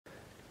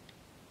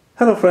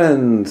Hello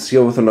friends,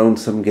 you're with the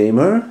Lonesome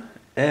Gamer,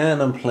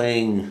 and I'm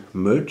playing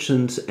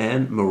Merchants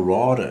and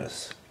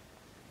Marauders.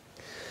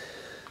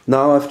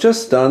 Now I've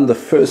just done the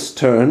first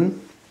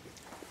turn.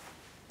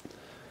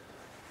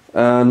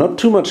 Not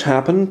too much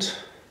happened.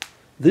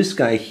 This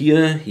guy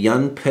here,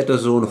 Jan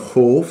Pettersson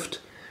Hooft,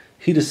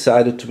 he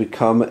decided to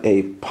become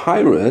a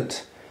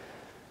pirate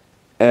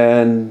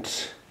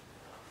and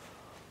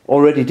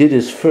already did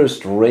his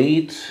first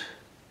raid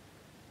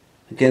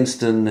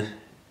against an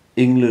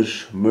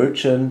English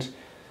merchant,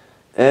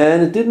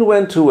 and it didn't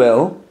went too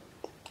well.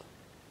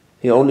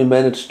 He only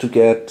managed to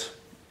get,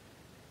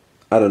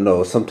 I don't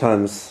know,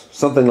 sometimes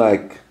something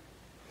like,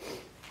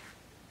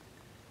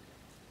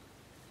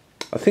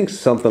 I think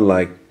something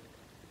like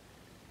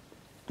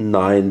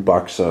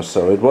 $9 or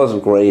so. It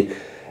wasn't great,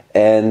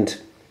 and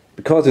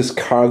because his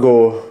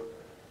cargo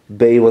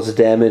bay was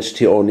damaged,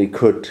 he only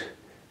could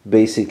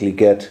basically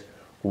get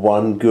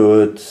one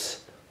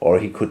goods, or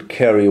he could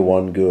carry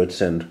one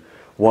goods and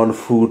one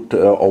food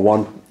or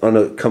one on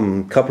a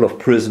couple of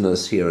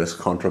prisoners here as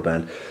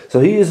contraband. So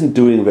he isn't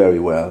doing very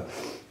well.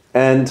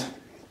 And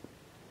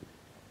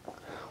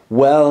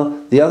well,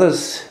 the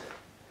others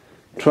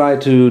try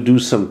to do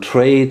some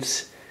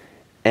trades,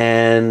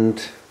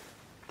 and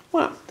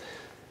well,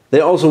 they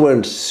also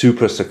weren't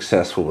super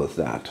successful with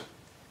that.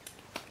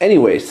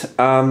 Anyways,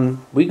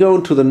 we go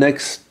into the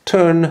next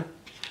turn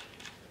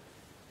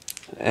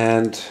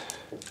and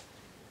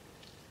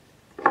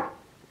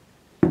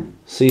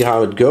see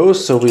how it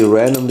goes. So we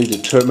randomly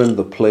determine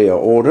the player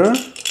order.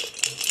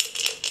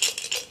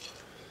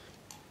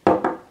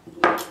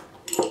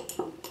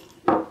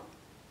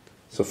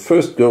 So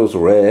first goes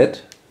red,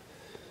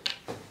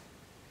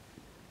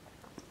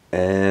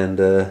 and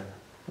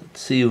let's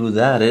see who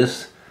that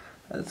is.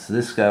 That's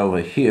this guy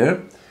over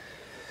here.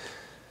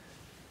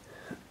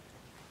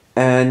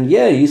 And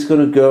yeah, he's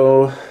gonna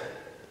go,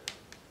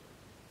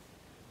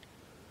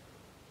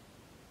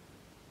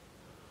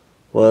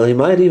 well, he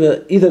might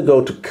either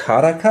go to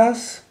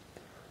Caracas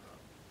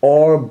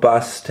or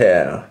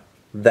Basse-Terre.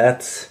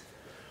 That's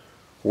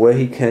where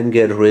he can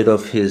get rid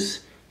of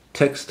his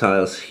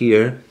textiles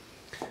here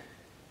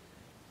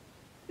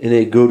in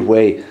a good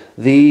way.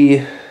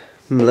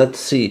 Let's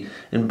see,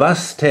 in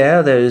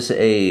Basse-Terre there is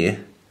a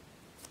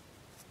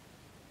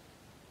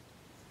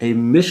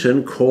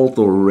mission called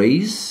the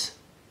Race,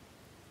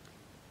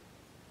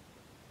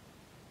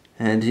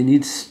 and he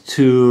needs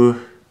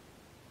to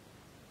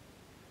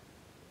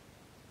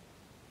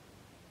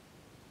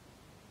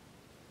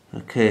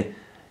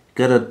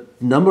got a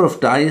number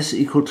of dice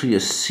equal to your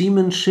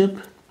seamanship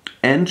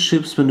and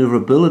ship's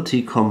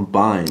maneuverability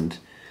combined,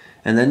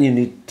 and then you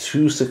need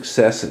 2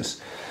 successes.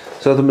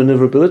 So the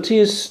maneuverability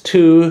is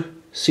 2,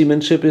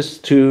 seamanship is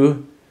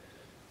 2.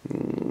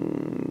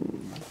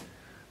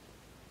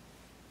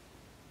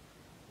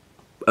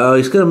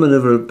 He's got a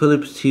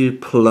maneuverability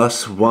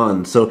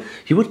 +1, so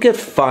he would get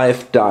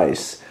 5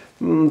 dice.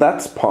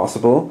 That's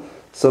possible.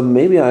 So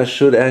maybe I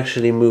should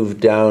actually move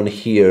down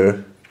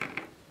here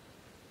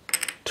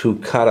to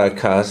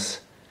Caracas.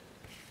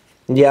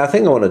 Yeah, I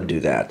think I want to do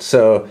that.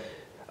 So,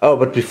 oh,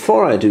 but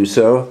before I do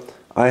so,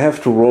 I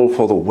have to roll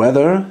for the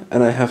weather,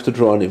 and I have to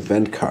draw an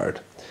event card.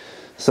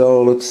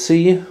 So let's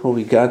see what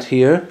we got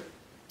here.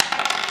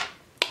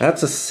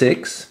 That's a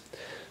 6.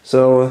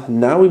 So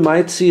now we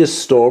might see a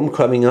storm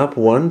coming up.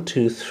 1,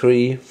 2,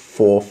 3,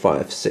 4,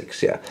 5,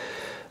 6. Yeah.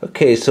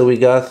 Okay, so we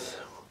got,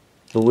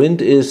 the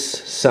wind is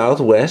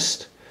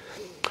southwest,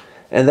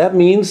 and that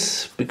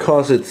means,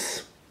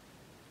 because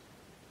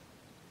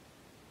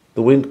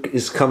the wind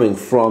is coming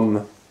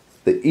from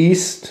the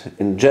east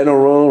in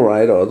general,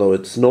 right? Although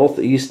it's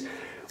northeast,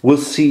 we'll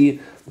see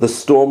the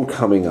storm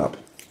coming up.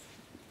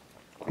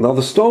 Now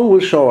the storm will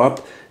show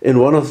up in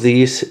one of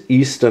these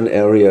eastern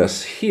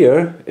areas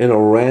here, in a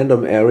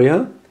random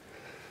area.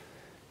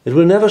 It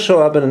will never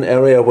show up in an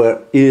area where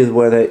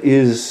there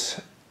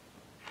is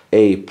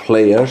a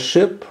player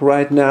ship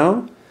right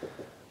now,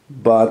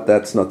 but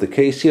that's not the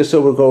case here.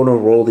 So we're going to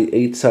roll the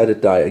 8-sided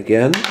die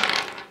again.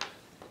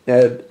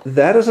 And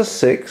that is a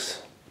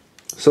 6.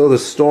 So the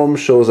storm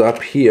shows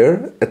up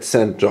here at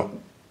St.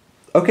 John.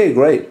 Okay,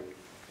 great.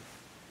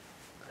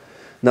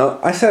 Now,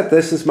 I said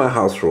this is my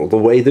house rule. The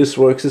way this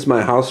works is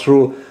my house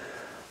rule.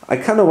 I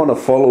kind of want to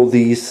follow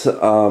these,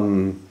 a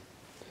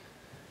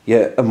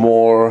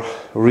more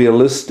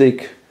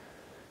realistic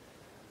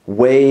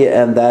way,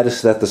 and that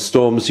is that the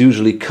storms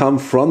usually come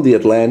from the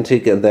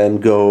Atlantic and then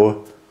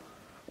go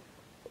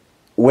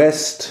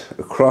west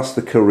across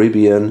the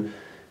Caribbean,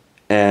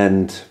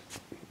 and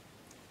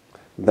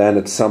then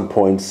at some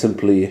point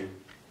simply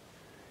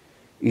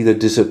either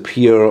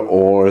disappear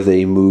or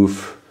they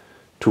move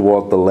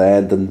toward the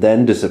land and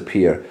then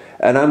disappear.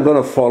 And I'm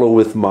going to follow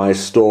with my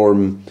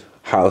storm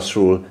house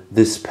rule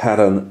this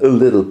pattern a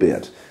little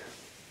bit.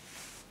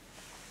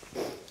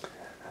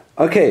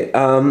 Okay,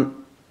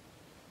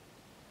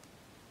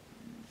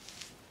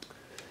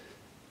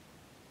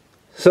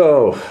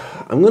 so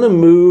I'm going to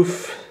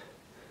move,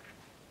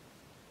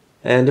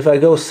 and if I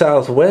go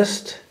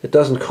southwest, it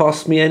doesn't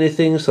cost me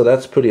anything, so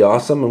that's pretty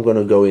awesome. I'm going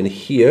to go in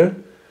here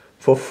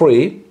for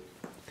free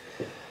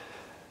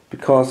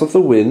because of the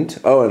wind.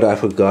 Oh, and I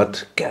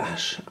forgot,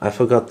 gosh, I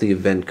forgot the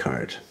event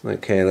card.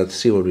 Okay, let's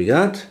see what we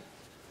got.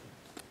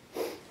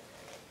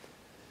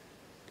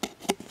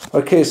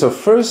 Okay, so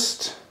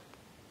first,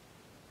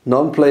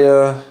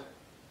 non-player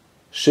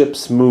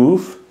ships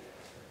move.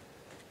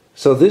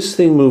 So this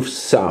thing moves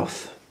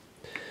south.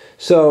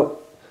 So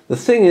the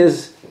thing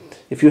is,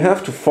 if you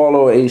have to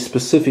follow a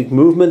specific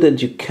movement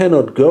and you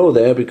cannot go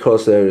there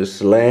because there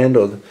is land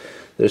or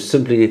there's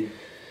simply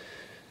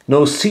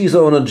no sea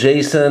zone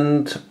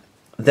adjacent,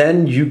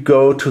 then you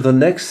go to the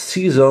next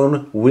sea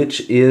zone,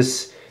 which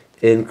is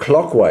in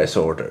clockwise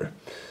order.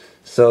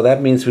 So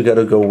that means we got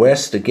to go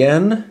west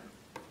again,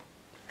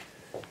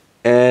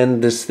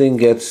 and this thing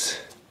gets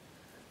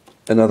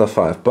another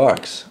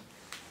 $5.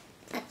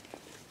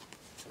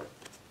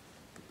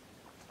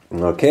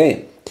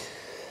 Okay.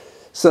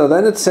 So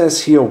then it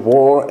says here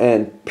war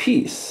and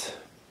peace.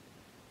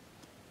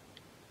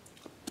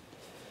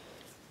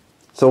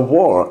 So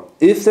war,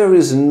 if there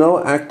is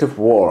no active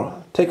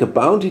war, take a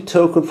bounty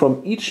token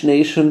from each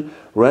nation,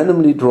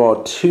 randomly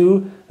draw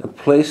 2 and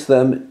place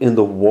them in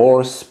the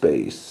war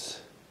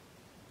space.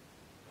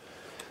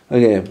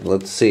 Okay,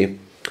 let's see.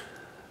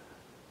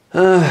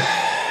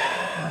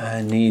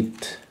 I need...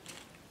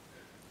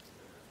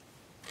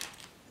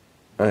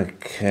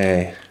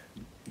 Okay.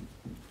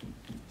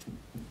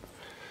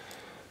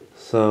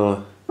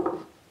 So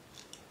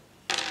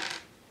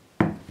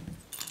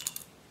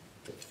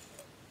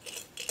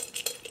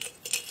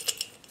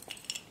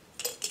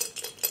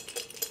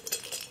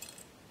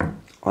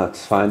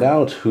let's find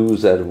out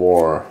who's at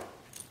war.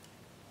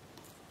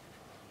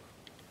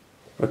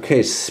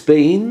 Okay,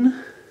 Spain.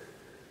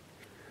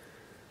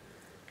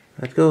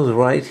 That goes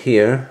right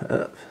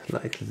here,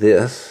 like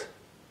this.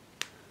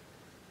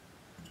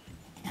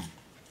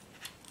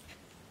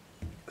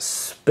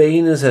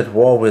 Spain is at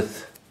war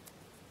with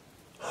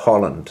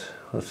Holland,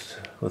 with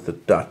the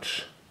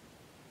Dutch.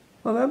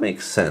 Well, that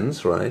makes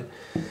sense, right?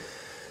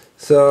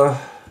 So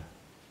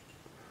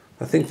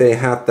I think they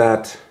had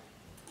that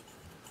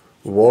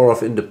War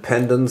of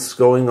Independence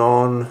going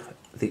on,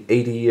 the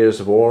 80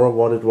 Years' War,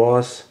 what it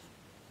was,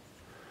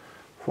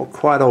 for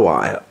quite a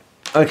while.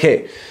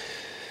 Okay.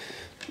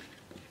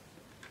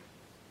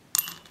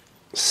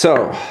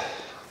 So,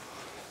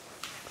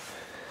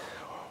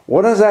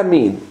 what does that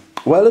mean?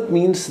 Well, it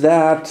means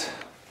that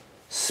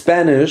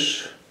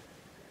Spanish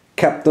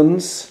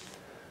captains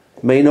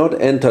may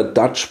not enter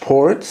Dutch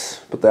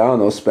ports, but there are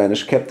no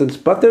Spanish captains,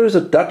 but there is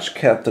a Dutch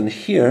captain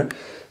here,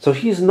 so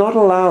he's not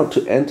allowed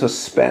to enter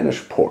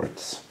Spanish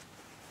ports.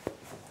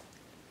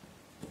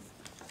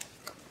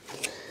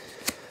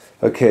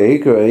 Okay,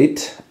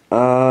 great.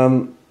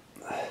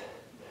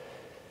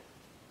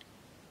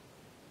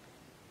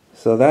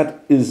 So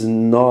that is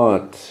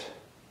not...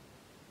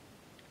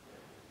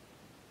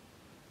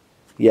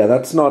 Yeah,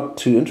 that's not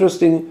too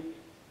interesting.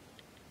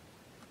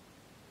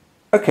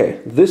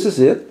 Okay, this is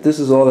it. This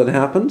is all that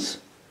happens.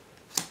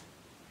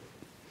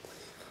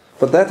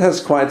 But that has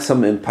quite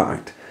some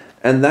impact.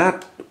 And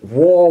that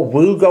war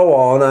will go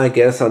on, I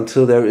guess,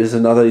 until there is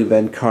another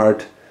event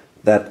card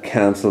that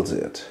cancels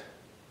it.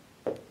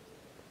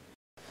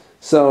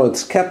 So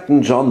it's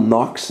Captain John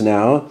Knox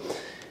now.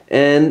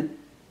 And,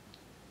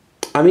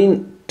 I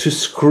mean, to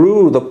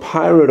screw the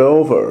pirate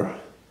over,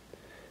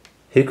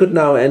 he could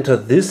now enter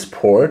this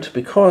port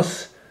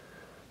because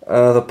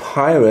the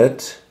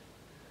pirate,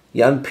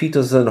 Jan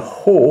Pietersen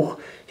Hoch,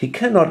 he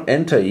cannot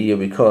enter here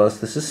because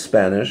this is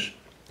Spanish.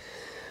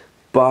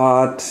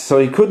 But, so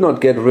he could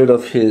not get rid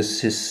of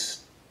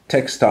his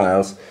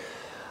textiles.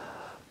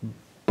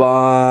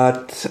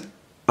 But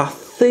I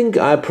think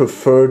I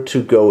prefer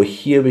to go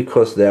here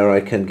because there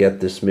I can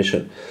get this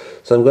mission.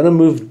 So I'm going to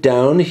move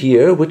down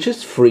here, which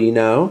is free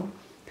now.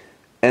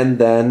 And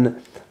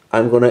then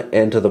I'm going to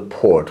enter the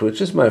port,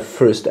 which is my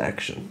first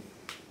action.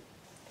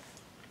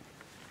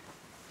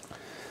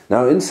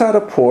 Now inside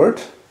a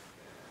port,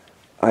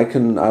 I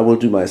will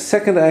do my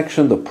second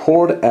action, the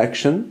port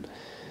action.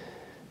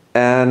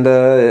 And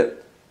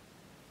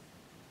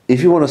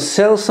if you want to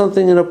sell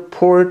something in a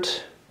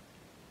port,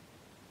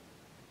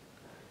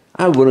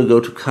 I want to go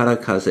to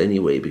Caracas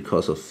anyway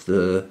because of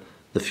the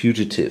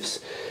fugitives.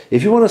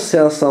 If you want to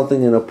sell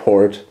something in a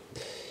port,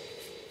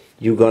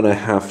 you're gonna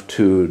have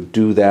to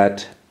do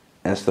that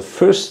as the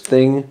first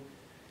thing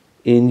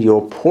in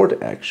your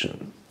port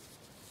action.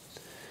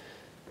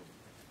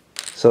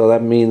 So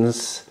that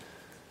means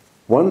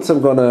once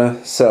I'm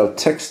gonna sell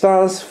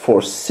textiles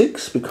for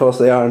 6 because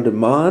they are in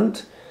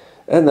demand,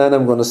 and then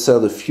I'm gonna sell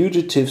the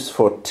fugitives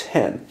for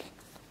 10.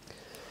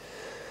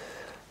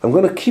 I'm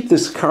gonna keep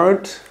this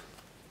card,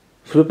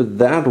 flip it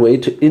that way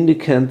to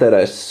indicate that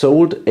I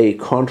sold a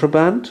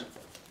contraband.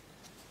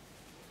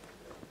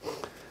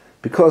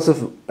 Because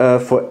of,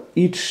 for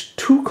each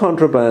 2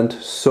 contraband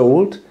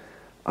sold,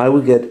 I will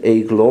get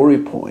a glory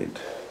point.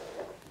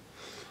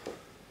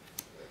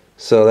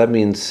 So that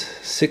means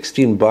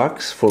 16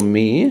 bucks for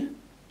me.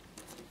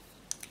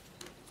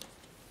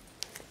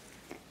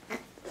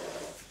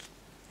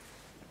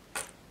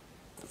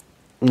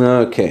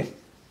 Okay.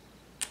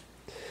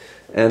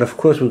 And of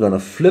course we're going to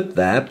flip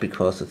that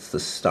because it's the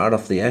start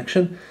of the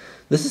action.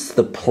 This is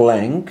the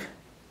plank,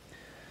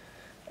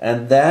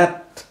 and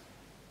that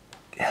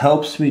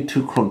helps me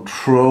to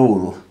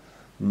control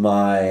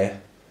my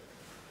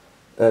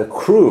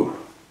crew,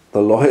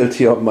 the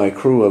loyalty of my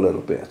crew a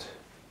little bit.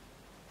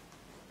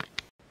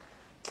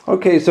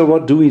 Okay, so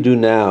what do we do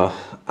now?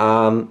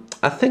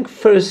 I think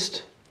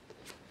first,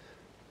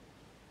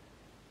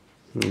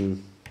 I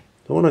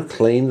want to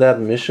claim that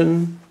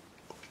mission.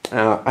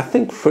 I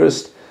think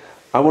first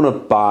I want to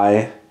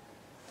buy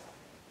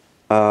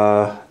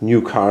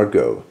new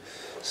cargo.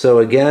 So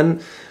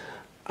again,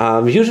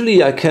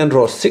 usually I can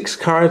draw 6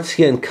 cards.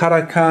 Here in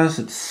Caracas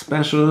it's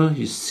special,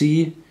 you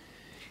see,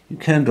 you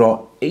can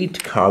draw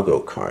 8 cargo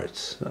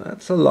cards.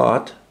 That's a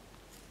lot.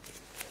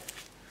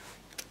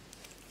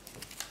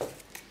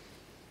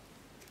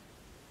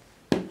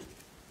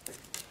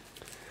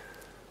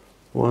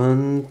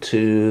 One,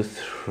 two,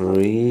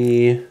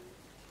 three,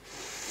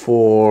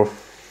 4,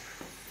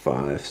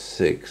 5,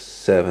 6,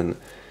 7,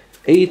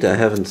 8. I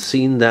haven't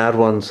seen that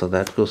one, so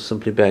that goes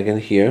simply back in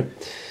here.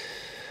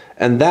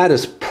 And that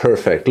is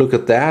perfect. Look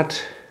at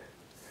that.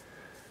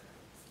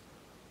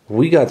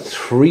 We got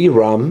 3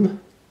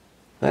 rum.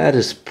 That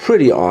is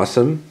pretty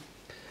awesome.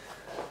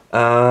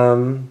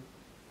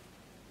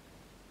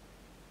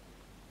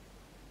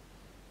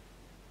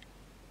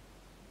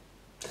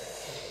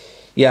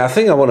 Yeah, I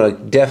think I want to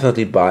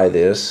definitely buy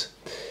this.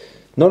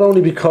 Not only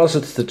because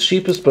it's the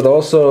cheapest, but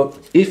also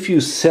if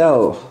you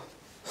sell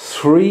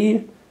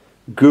 3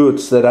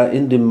 goods that are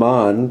in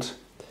demand,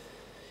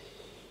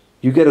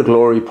 you get a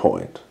glory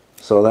point.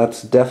 So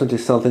that's definitely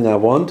something I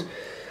want.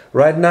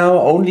 Right now,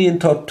 only in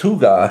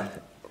Tortuga,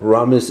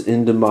 rum is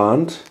in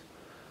demand.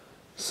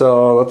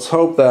 So let's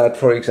hope that,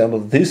 for example,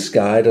 this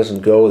guy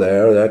doesn't go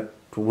there. That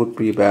would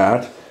be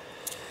bad.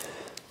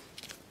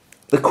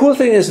 The cool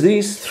thing is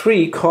these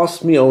 3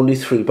 cost me only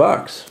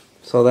 $3.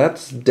 So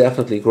that's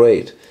definitely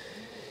great.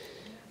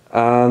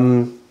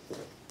 Sadly,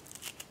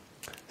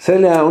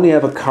 I only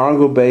have a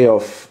cargo bay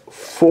of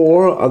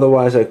 4.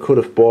 Otherwise, I could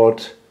have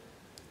bought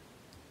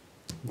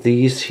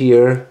these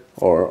here,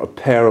 or a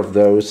pair of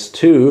those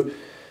too.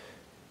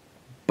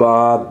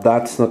 But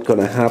that's not going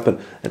to happen.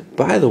 And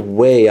by the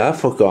way, I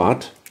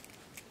forgot,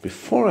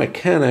 before I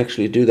can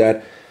actually do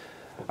that,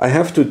 I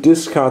have to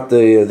discard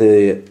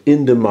the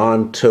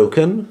in-demand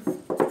token,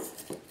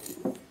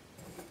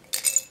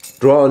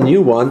 draw a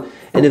new one,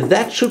 and if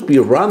that should be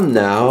rum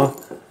now,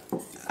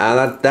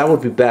 that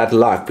would be bad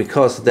luck,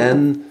 because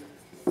then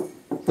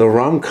the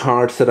rum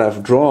cards that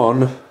I've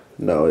drawn,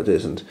 no it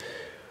isn't,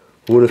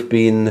 would have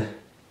been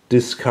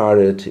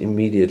discarded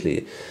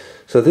immediately.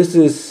 So this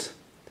is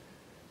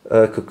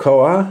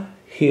cocoa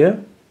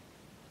here,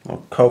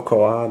 or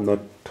cocoa, I'm not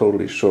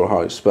totally sure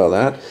how you spell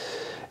that.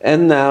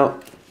 And now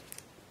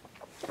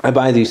I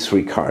buy these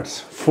 3 cards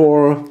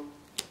for,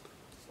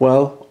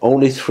 well,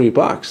 only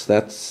 $3.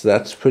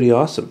 That's pretty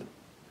awesome.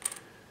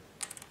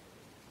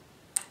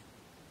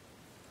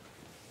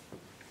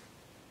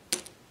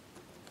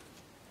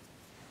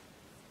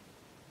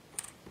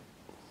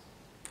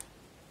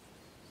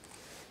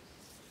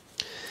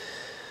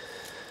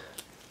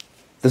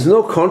 There's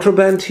no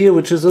contraband here,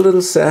 which is a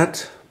little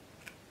sad,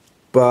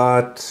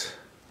 but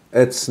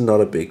it's not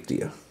a big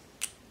deal.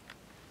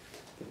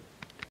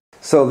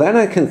 So then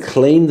I can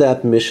claim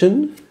that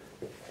mission.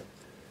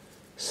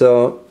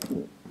 So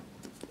I'm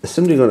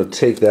simply going to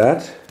take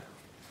that,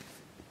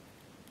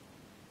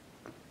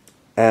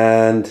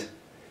 and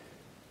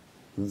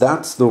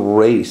that's the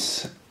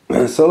race.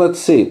 So let's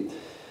see.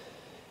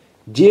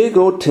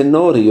 Diego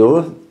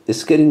Tenorio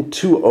is getting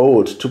too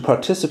old to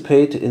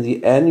participate in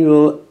the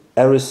annual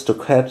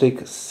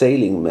aristocratic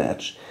sailing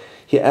match.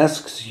 He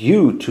asks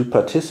you to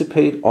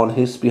participate on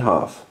his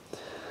behalf.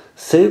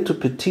 Sail to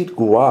Petit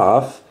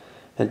Goave,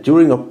 and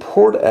during a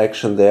port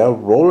action there,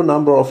 roll a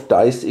number of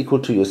dice equal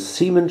to your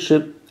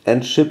seamanship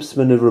and ship's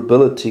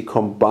maneuverability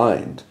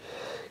combined.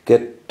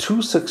 Get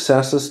 2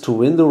 successes to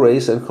win the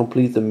race and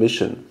complete the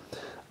mission.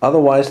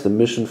 Otherwise, the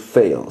mission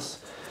fails.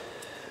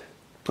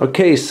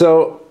 Okay,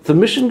 so the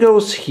mission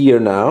goes here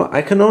now.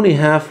 I can only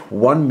have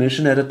 1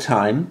 mission at a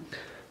time,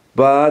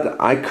 but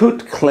I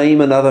could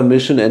claim another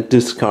mission and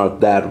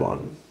discard that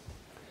one.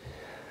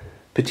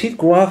 Petit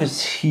Goave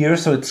is here,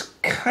 so it's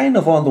kind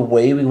of on the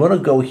way. We want to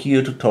go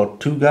here to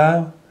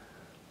Tortuga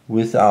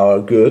with our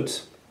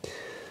goods.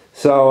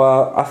 So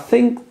I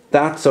think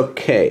that's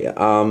okay.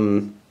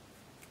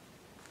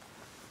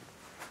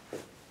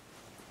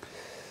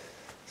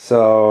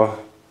 So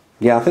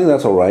yeah, I think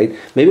that's alright.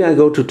 Maybe I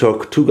go to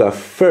Tortuga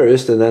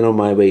first, and then on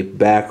my way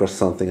back or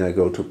something I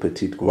go to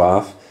Petit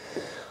Goave.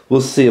 We'll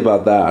see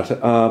about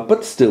that.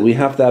 But still, we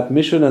have that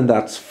mission, and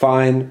that's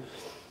fine.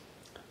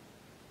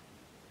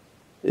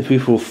 If we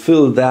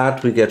fulfill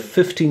that, we get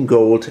 15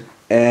 gold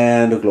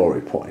and a glory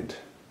point.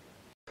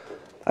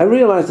 I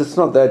realize it's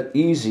not that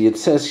easy. It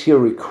says here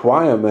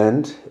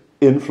requirement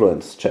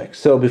influence check.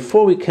 So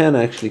before we can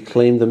actually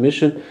claim the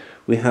mission,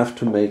 we have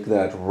to make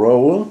that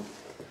roll.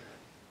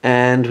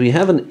 And we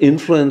have an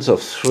influence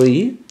of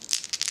 3.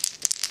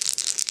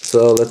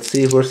 So let's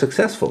see if we're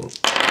successful.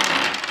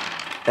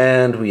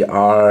 And we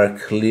are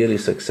clearly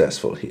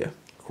successful here.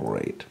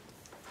 Great.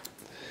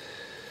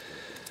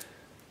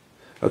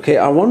 Okay,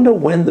 I wonder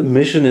when the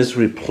mission is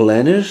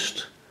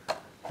replenished.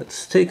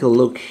 Let's take a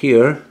look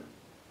here.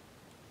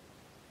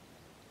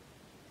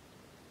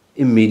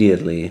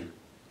 Immediately.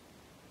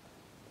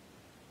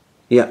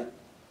 Yeah.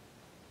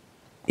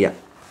 Yeah.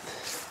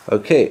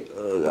 Okay.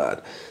 Oh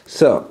God.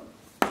 So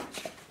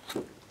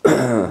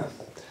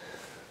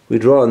we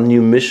draw a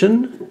new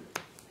mission.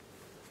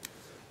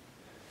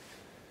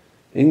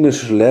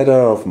 English letter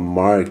of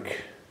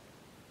marque.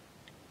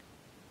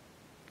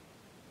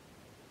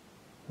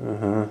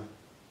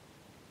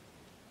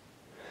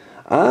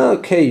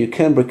 Okay, you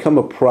can become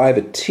a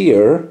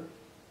privateer,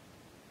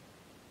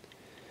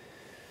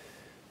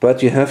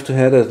 but you have to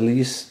have at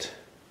least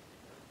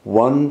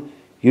one.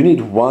 You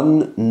need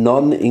one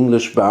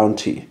non-English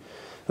bounty.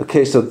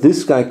 Okay, so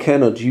this guy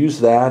cannot use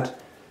that,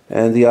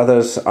 and the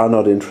others are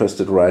not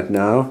interested right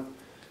now.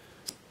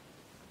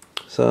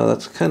 So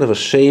that's kind of a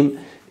shame.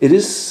 It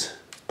is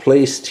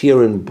placed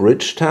here in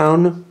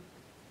Bridgetown.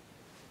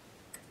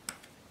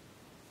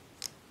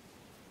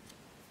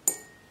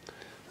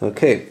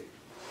 Okay.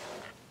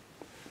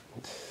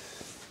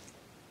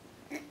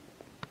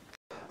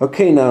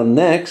 Okay, now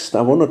next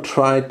I want to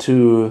try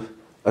to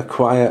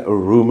acquire a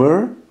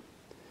rumor,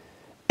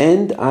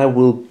 and I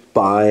will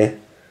buy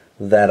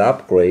that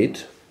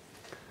upgrade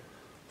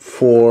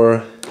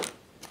for,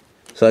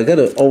 so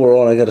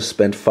overall I gotta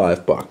spend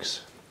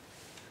 $5.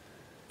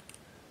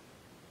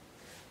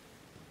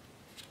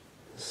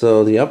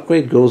 So the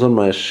upgrade goes on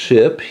my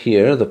ship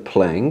here, the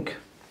plank,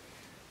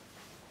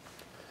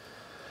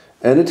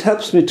 and it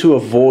helps me to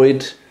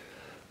avoid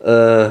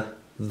the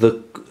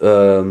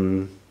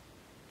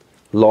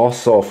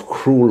loss of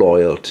crew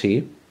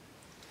loyalty.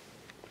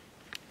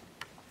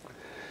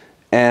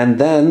 And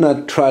then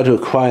I try to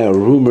acquire a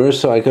rumor,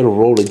 so I gotta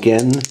roll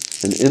again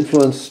an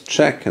influence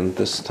check, and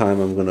this time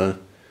I'm gonna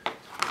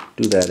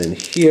do that in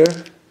here.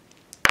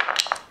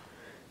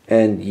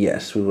 And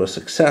yes, we were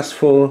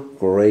successful.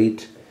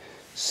 Great.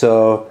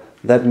 So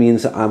that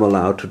means I'm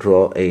allowed to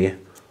draw a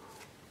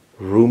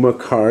rumor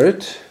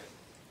card,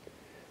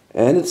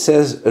 and it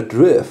says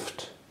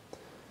adrift.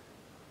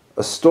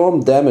 A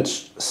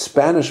storm-damaged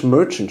Spanish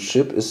merchant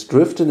ship is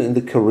drifting in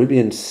the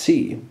Caribbean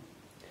Sea.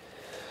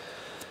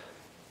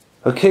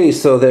 Okay,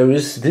 so there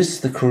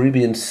is the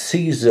Caribbean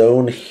Sea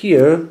zone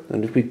here,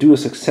 and if we do a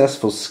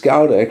successful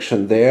scout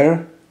action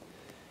there,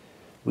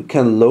 we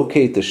can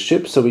locate the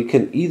ship, so we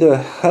can either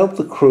help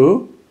the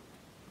crew.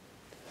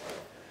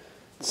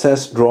 It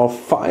says draw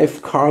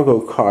 5 cargo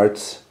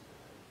cards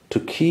to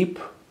keep,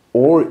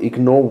 or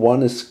ignore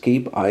 1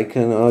 escape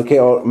icon. Okay,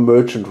 or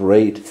merchant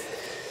raid.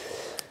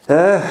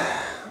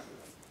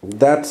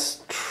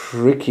 That's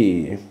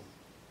tricky.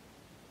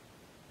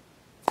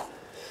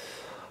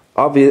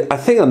 I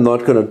think I'm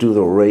not going to do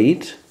the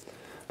raid,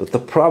 but the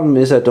problem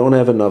is I don't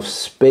have enough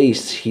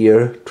space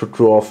here to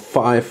draw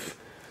 5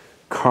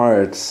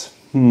 cards.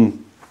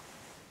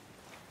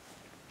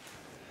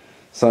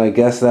 So I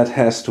guess that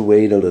has to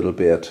wait a little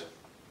bit.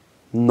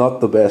 Not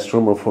the best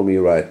rumor for me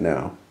right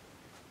now.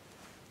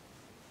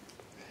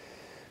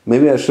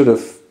 Maybe I should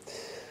have...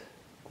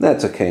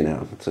 That's okay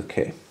now, it's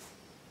okay.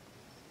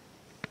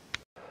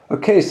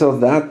 Okay, so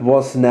that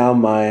was now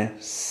my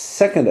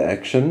second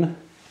action.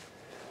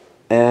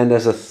 And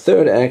as a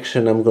third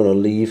action, I'm going to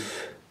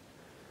leave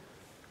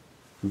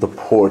the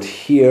port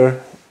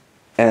here,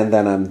 and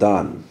then I'm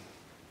done.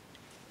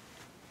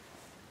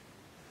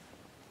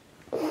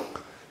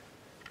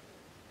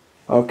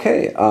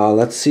 Okay,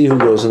 let's see who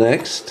goes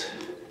next.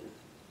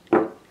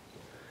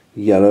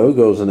 Yellow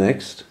goes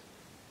next.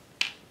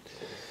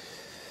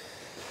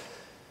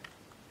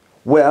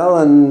 Well,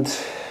 and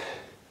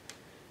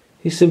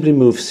he simply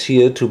moves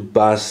here to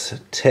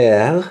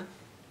Basse-Terre.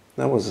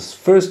 That was his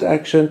first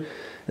action.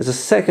 As a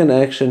second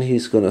action,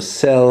 he's going to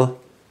sell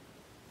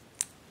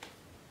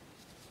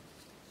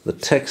the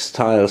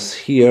textiles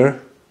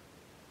here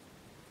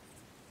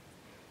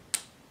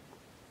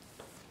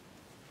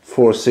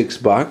for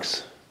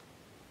 $6.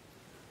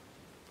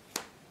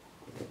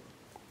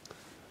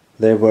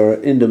 They were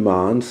in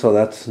demand, so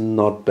that's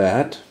not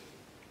bad.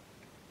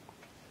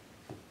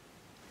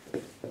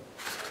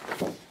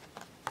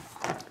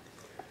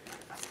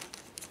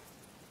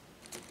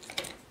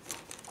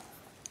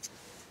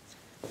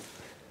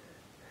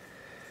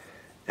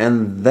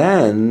 And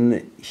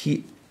then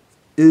he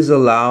is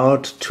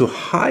allowed to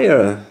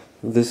hire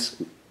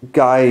this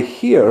guy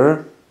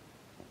here.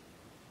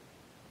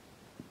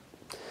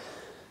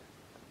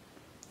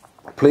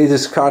 Play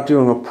this card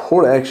during a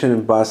port action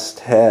in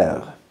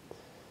Basse-Terre.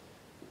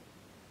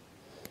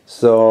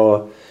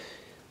 So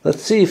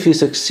let's see if he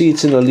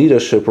succeeds in a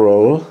leadership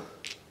role.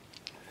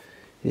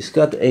 He's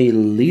got a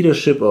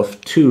leadership of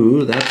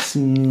 2. That's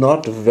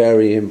not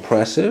very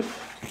impressive.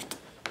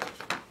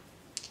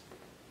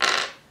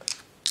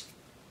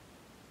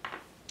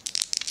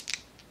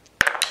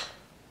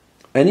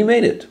 And he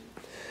made it.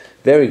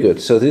 Very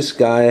good. So this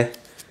guy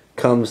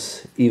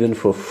comes even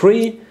for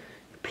free.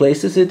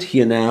 Places it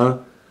here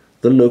now.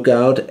 the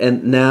lookout,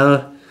 and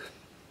now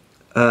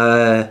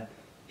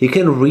he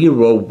can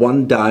reroll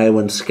 1 die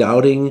when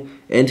scouting,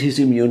 and he's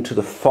immune to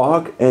the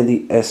fog and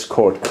the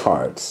escort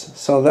cards.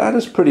 So that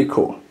is pretty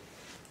cool.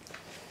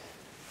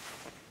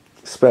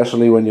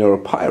 Especially when you're a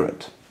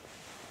pirate.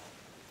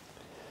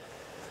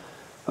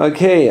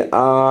 Okay,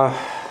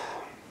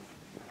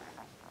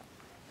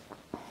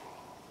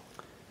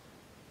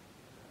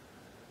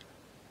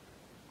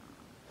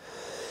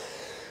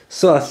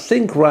 so I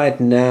think right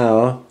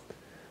now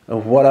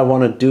what I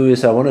want to do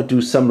is I want to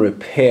do some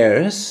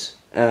repairs.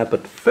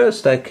 But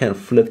first I can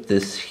flip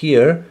this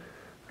here.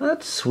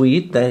 That's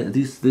sweet.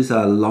 These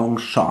are long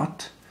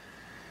shot.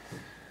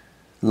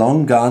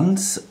 Long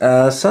guns.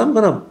 So I'm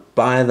gonna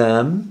buy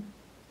them.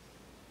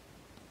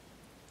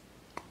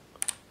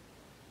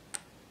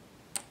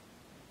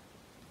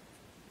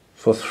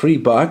 For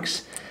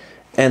 $3.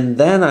 And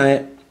then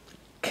I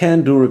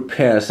can do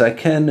repairs. I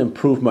can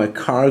improve my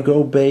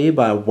cargo bay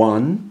by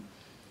 1.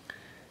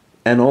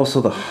 And also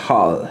the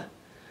hull.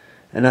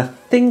 And I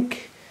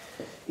think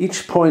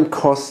each point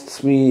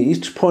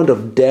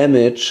of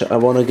damage I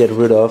want to get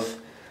rid of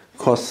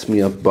costs me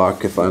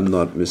 $1 if I'm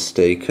not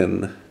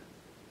mistaken.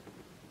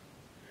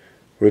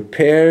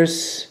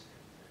 Repairs,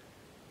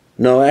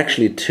 no,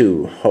 actually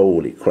 2.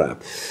 Holy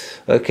crap.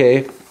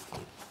 Okay,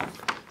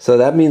 so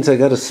that means I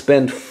gotta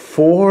spend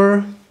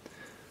 4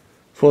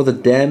 for the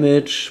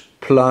damage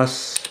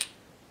plus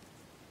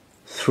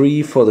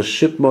 3 for the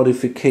ship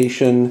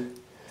modification.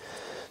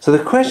 So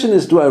the question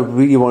is, do I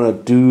really want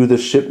to do the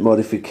ship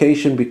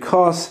modification?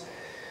 Because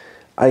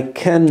I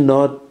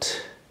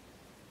cannot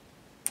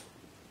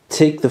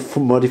take the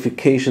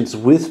modifications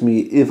with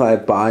me if I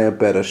buy a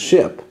better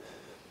ship.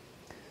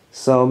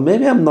 So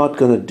maybe I'm not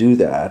going to do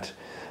that.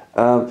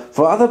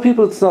 For other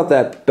people it's not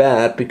that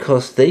bad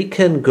because they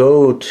can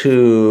go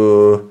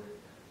to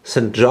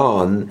St.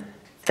 John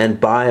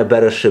and buy a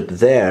better ship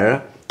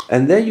there,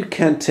 and there you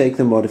can take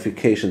the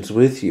modifications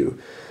with you.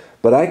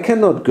 But I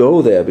cannot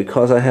go there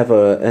because I have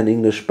an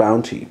English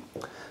bounty.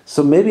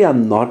 So maybe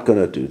I'm not going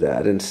to do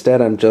that.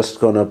 Instead, I'm just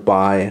going to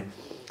buy,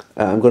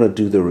 I'm going to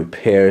do the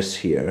repairs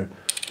here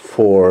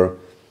for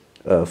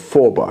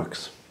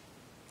 $4.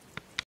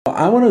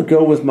 I want to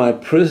go with my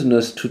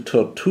prisoners to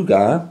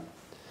Tortuga.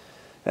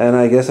 And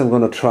I guess I'm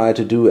going to try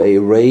to do a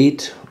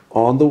raid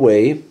on the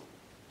way.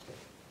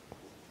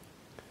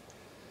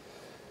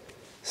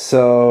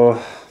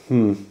 So,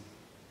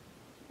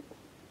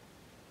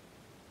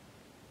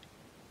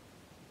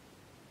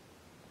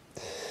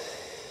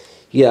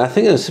 yeah, I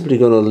think I'm simply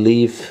going to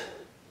leave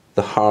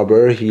the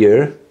harbor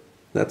here.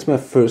 That's my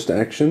first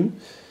action.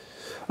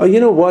 Oh, you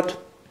know what?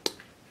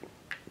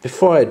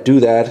 Before I do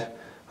that,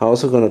 I'm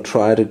also going to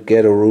try to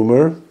get a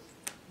rumor.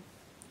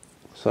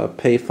 So I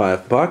pay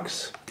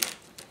 $5.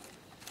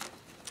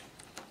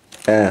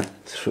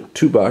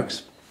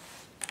 $2.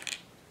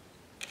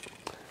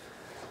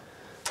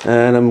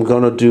 And I'm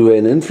going to do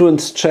an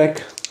influence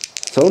check.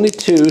 It's only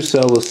 2, so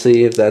we'll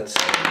see if that's...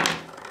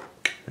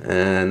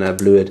 And I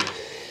blew it.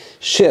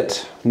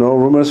 Shit, no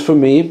rumors for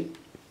me.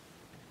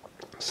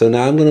 So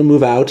now I'm gonna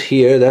move out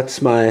here. That's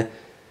my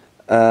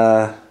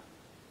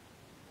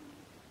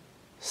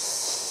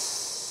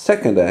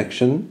second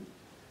action.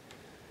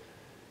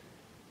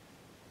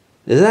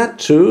 Is that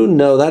true?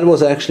 No, that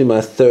was actually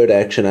my third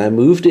action. I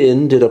moved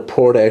in, did a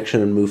port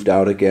action, and moved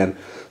out again.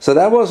 So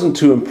that wasn't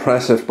too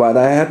impressive, but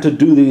I had to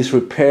do these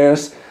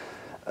repairs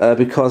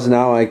because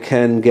now I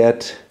can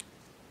get...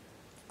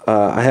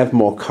 I have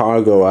more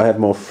cargo. I have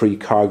more free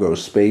cargo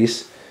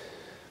space.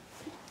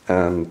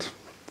 And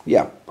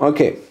yeah,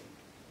 okay.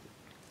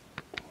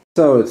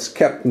 So it's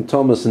Captain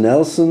Thomas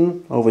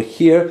Nelson over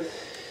here,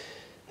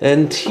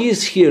 and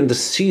he's here in the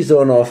sea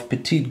zone of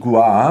Petit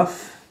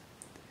Goave,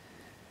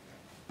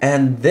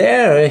 and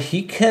there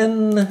he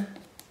can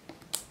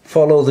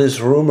follow this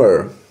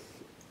rumor.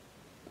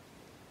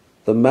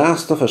 The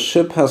mast of a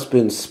ship has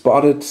been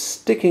spotted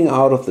sticking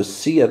out of the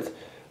sea at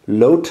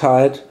low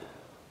tide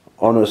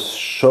on a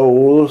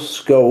shoal,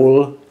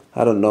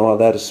 I don't know how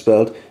that is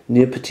spelled,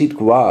 near Petit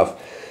Goave.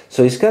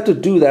 So he's got to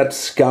do that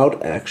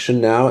scout action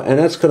now, and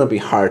that's going to be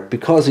hard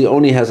because he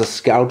only has a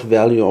scout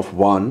value of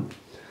 1.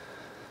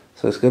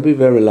 So it's going to be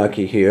very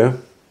lucky here.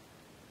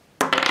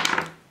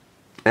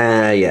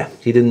 Yeah,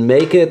 he didn't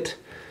make it.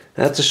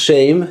 That's a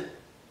shame.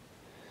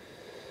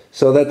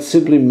 So that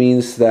simply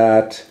means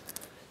that,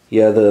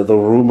 yeah, the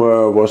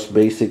rumor was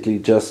basically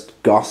just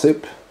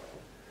gossip.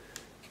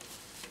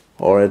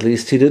 Or at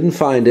least he didn't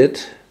find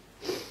it.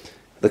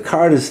 The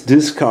card is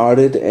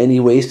discarded and he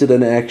wasted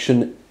an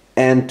action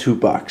and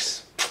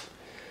 $2.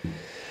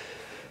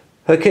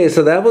 Okay,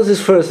 so that was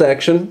his first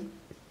action.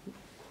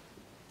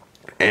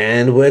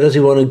 And where does he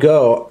want to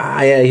go?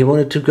 Ah, yeah, he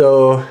wanted to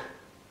go...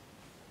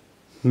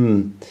 He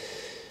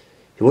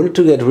wanted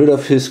to get rid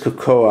of his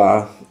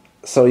cocoa.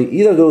 So he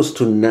either goes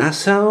to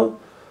Nassau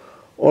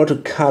or to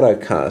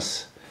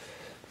Caracas.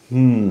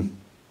 We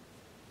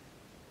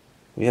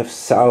have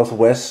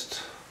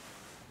southwest.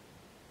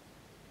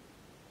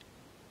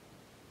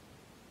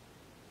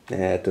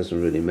 Yeah, it doesn't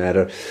really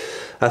matter.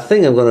 I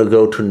think I'm gonna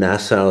go to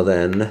Nassau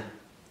then.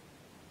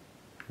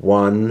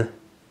 1.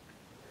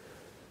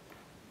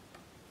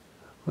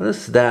 What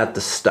is that?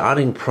 The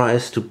starting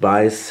price to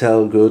buy,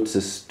 sell goods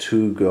is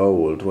 2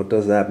 gold. What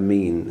does that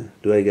mean?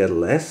 Do I get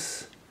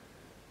less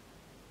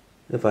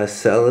if I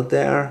sell it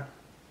there?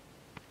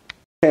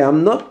 Okay,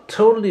 I'm not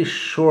totally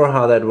sure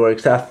how that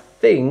works. I'm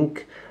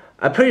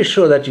pretty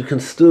sure that you can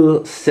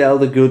still sell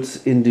the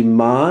goods in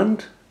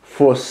demand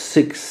for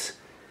 $6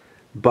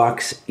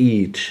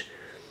 each.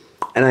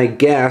 And I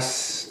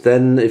guess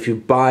then if you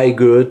buy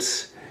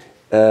goods,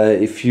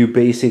 if you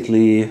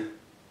basically,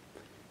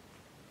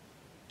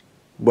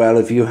 well,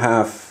 if you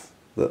have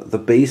the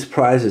base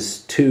price is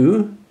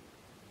 2,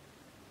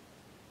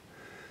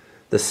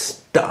 the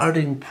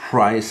starting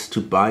price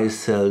to buy,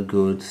 sell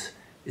goods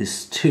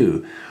is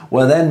 2.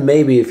 Well, then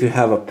maybe if you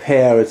have a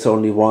pair, it's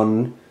only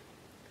 1,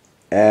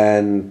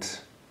 and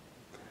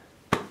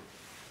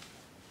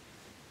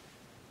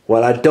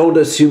well, I don't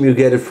assume you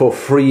get it for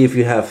free if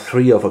you have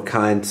 3 of a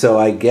kind, so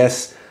I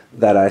guess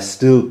that I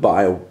still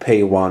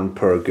pay 1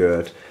 per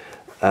good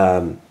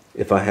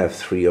if I have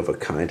 3 of a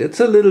kind. It's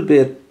a little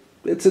bit,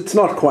 it's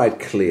not quite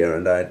clear,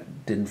 and I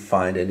didn't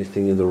find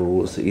anything in the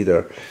rules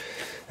either,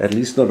 at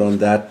least not on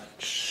that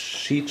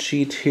cheat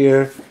sheet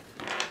here.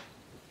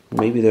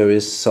 Maybe there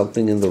is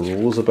something in the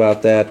rules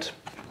about that,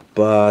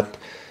 but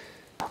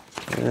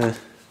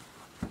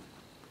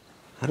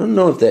I don't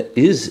know if there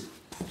is.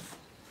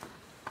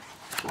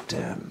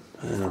 Damn,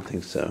 I don't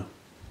think so.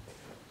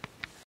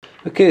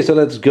 Okay, so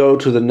let's go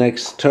to the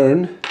next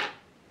turn.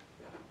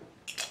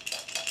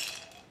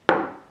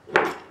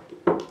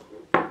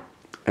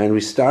 And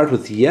we start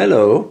with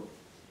yellow,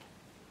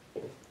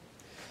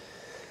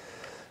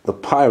 the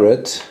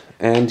pirate,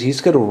 and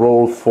he's going to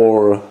roll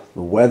for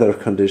the weather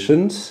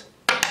conditions.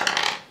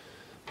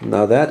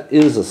 Now that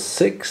is a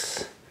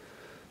 6,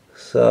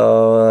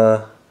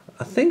 so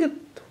I think it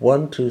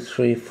 1, 2,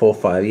 3, 4,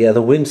 5. Yeah,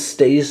 the wind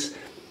stays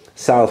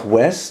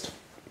southwest.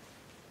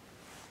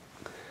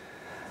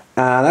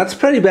 That's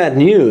pretty bad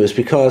news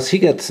because he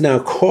gets now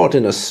caught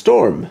in a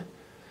storm.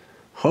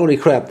 Holy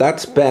crap,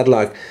 that's bad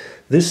luck.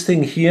 This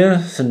thing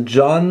here, St.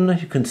 John,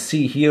 you can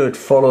see here it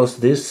follows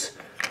this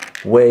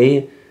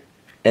way,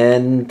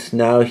 and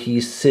now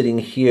he's sitting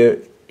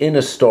here in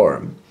a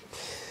storm.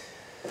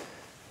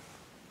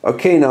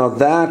 Okay, now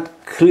that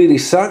clearly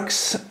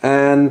sucks,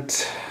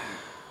 and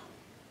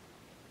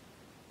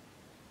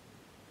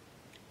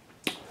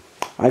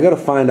I gotta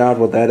find out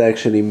what that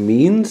actually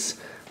means.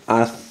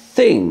 I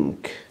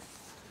think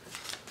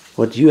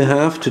what you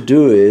have to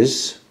do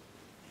is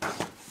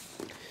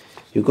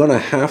you're gonna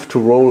have to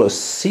roll a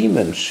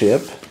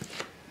seamanship,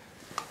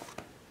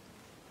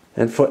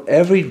 and for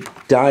every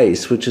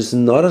dice which is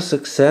not a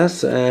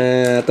success,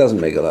 it doesn't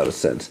make a lot of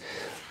sense.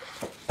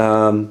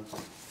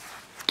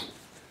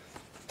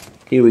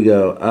 Here we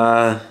go.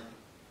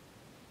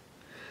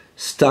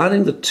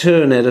 Starting the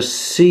turn at a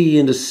sea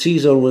in the sea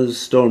zone with a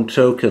storm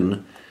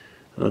token.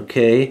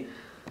 Okay.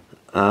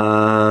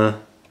 Yeah.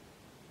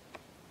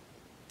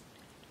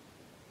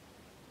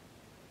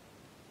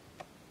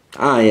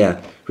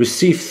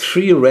 Receive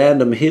 3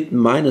 random hit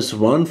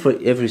 -1 for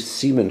every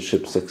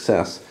seamanship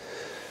success.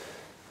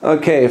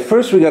 Okay,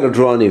 first we gotta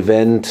draw an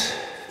event.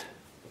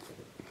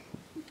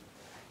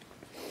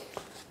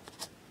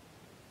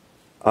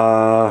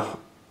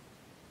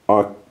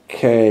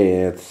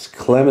 Okay, it's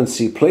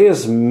clemency.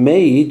 Players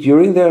may,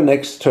 during their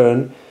next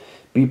turn,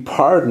 be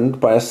pardoned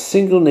by a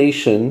single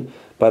nation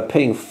by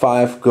paying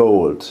 5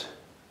 gold.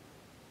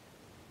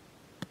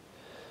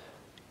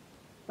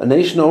 A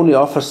nation only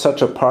offers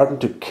such a pardon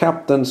to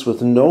captains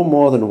with no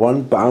more than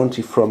 1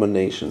 bounty from a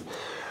nation.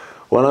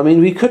 Well, I mean,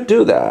 we could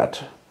do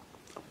that,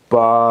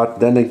 but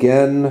then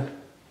again,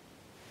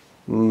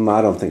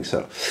 I don't think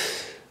so.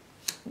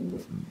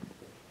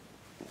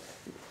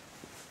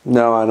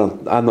 No,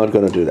 I'm not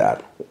going to do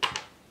that.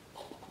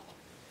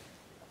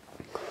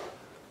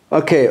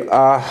 Okay,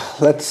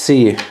 let's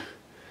see.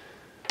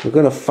 We're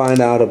going to find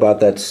out about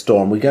that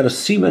storm. We got a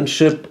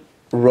seamanship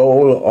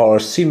roll or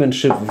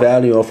seamanship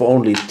value of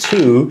only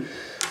 2,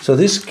 so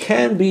this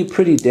can be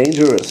pretty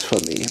dangerous for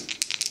me.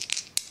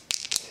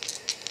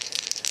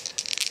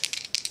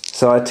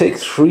 So I take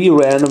 3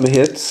 random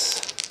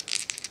hits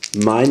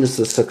minus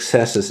the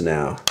successes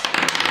now.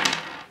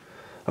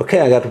 Okay,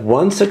 I got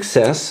 1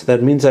 success.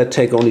 That means I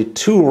take only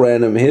 2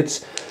 random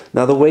hits.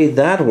 Now the way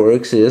that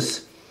works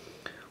is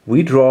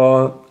we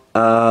draw,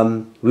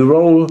 we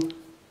roll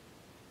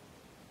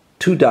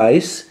 2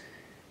 dice,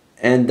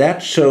 and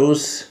that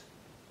shows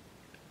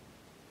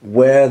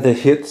where the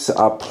hits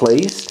are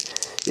placed.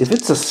 If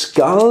it's a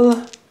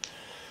skull,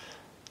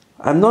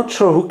 I'm not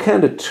sure who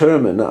can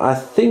determine. I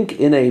think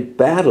in a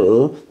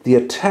battle, the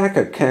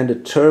attacker can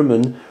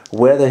determine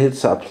where the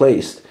hits are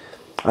placed.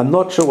 I'm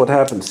not sure what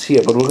happens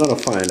here, but we're gonna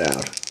find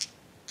out.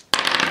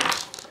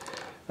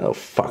 Oh,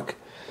 fuck.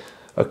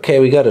 Okay,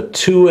 we got a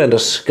 2 and a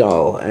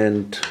skull,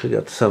 and we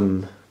got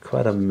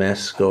quite a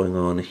mess going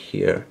on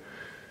here.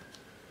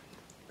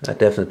 I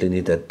definitely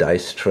need that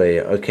dice tray.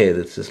 Okay,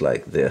 this is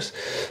like this.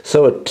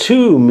 So a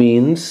 2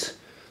 means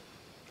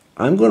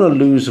I'm gonna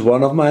lose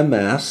one of my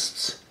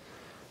masts,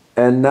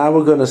 And now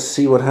we're gonna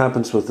see what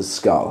happens with the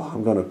skull.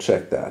 I'm gonna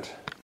check that.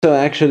 So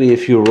actually,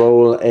 if you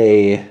roll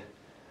a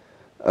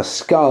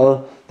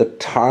skull, the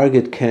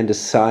target can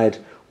decide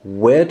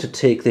where to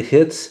take the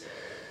hits.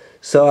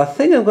 So I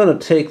think I'm gonna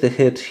take the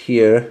hit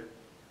here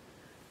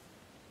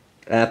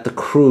at the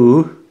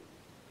crew,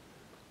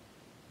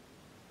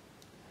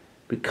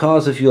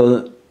 because if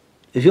you're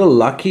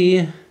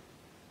lucky,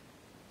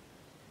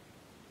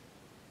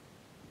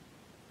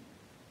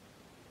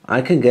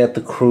 I can get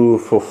the crew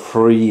for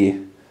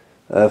free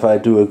if I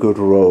do a good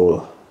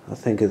roll. I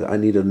think I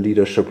need a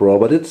leadership roll,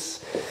 but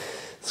it's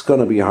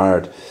gonna be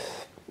hard.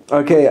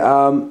 Okay,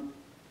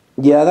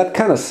 yeah, that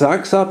kind of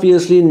sucks,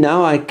 obviously.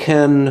 Now I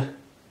can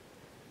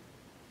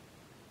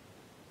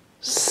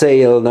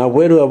sail. Now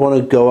where do I want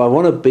to go? I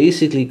want to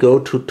basically go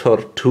to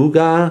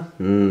Tortuga.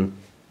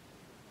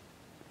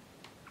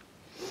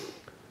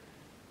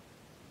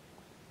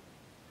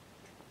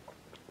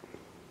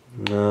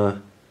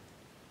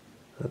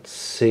 Let's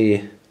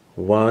see.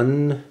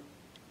 1,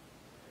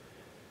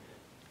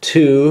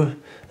 2,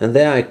 and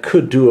there I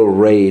could do a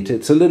raid.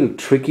 It's a little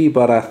tricky,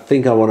 but I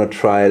think I want to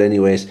try it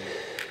anyways.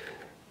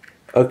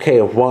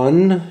 Okay,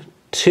 1,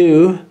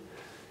 2,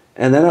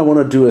 and then I want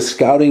to do a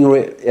scouting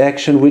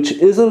action, which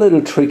is a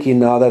little tricky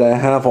now that I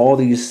have all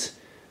these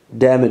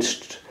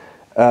damaged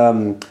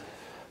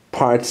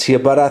parts here.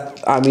 But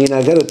I mean,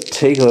 I gotta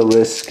take a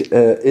risk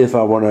if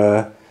I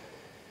wanna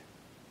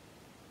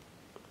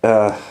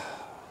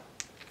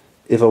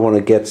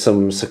get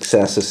some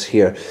successes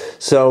here.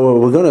 So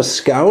we're gonna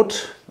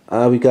scout.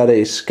 We got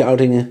a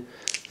scouting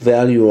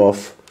value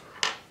of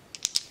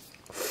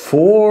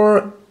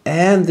 4,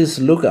 and this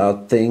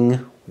lookout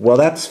thing, well,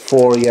 that's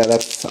 4. Yeah,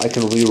 that's, I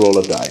can re-roll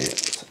a die.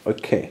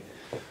 Okay.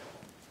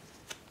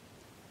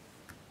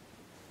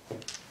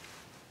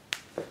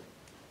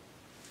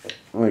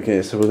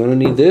 Okay, so we're gonna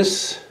need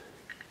this.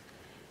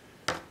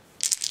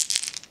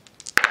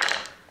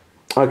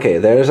 Okay,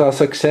 there's our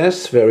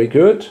success. Very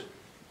good.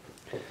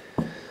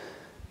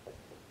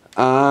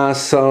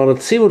 So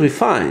let's see what we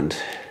find.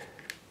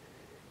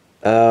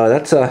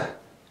 That's a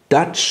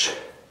Dutch.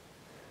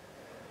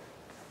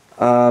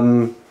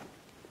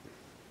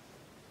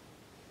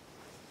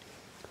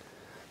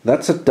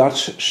 That's a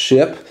Dutch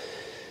ship.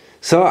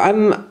 So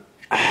I'm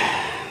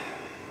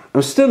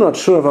still not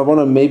sure if I want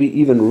to maybe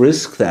even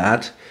risk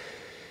that.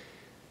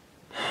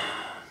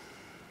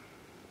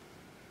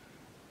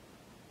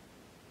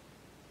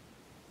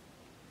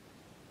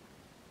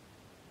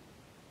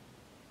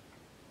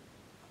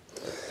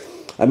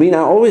 I mean, I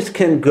always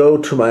can go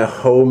to my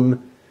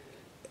home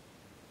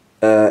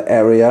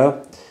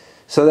area.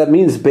 So that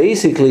means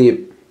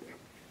basically,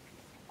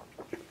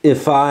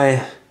 if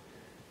I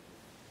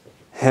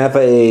have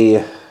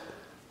a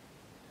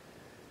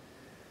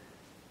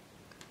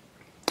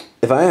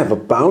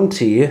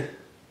bounty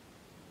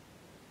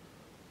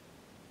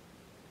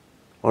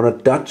on a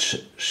Dutch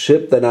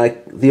ship, then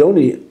the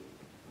only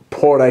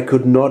port I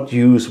could not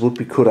use would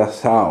be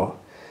Curaçao.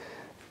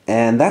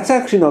 And that's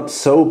actually not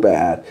so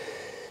bad.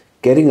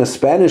 Getting a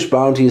Spanish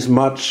bounty is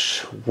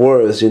much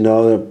worse, you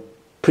know.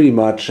 Pretty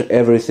much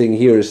everything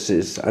here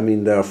is I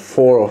mean, there are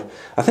 4,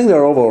 I think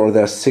there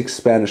are 6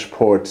 Spanish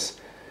ports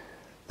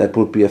that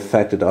would be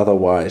affected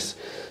otherwise.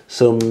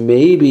 So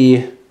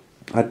maybe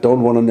I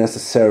don't want to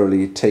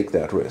necessarily take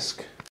that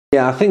risk.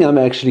 Yeah, I think I'm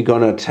actually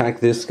gonna attack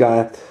this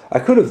guy. I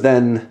could have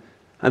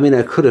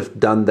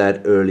done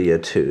that earlier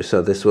too,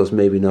 so this was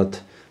maybe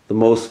not the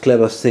most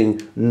clever thing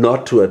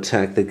not to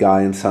attack the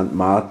guy in St.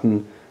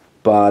 Martin,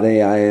 but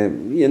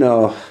you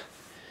know,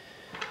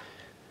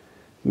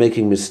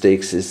 making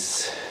mistakes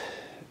is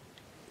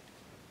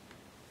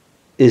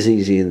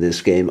easy in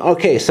this game.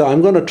 Okay, so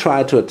I'm gonna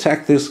try to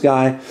attack this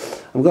guy.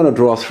 I'm gonna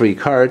draw 3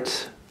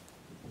 cards.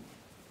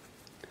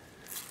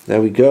 There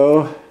we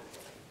go.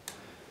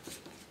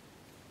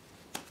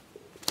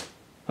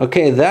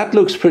 Okay, that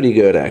looks pretty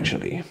good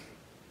actually.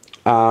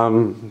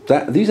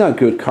 These are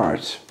good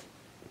cards.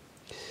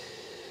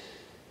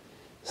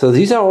 So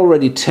these are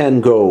already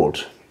 10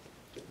 gold.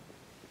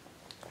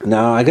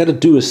 Now I gotta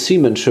do a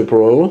seamanship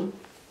roll.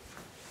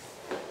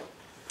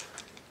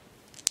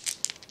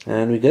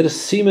 And we get a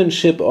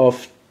seamanship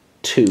of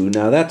 2.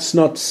 Now that's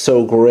not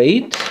so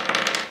great,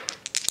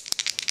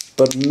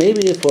 but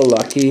maybe if we're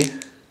lucky,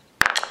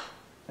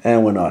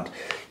 and we're not.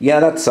 Yeah,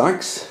 that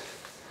sucks.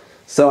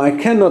 So I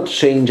cannot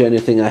change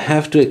anything. I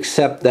have to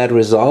accept that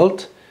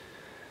result.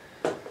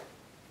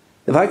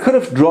 If I could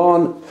have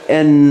drawn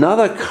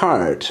another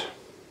card,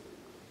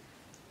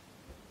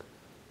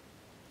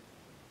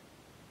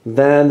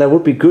 then there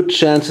would be good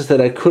chances that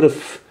I could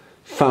have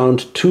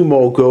found 2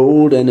 more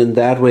gold, and in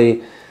that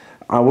way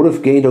I would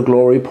have gained a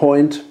glory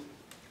point,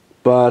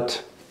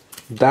 but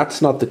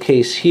that's not the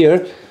case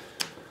here.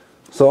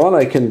 So all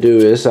I can do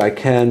is I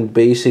can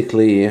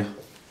basically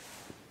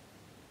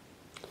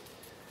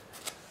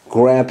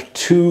grab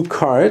 2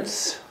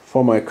 cards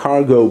for my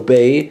cargo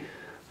bay.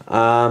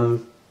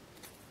 And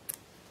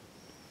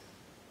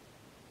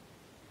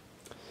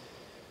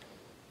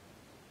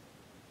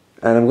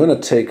I'm gonna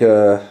take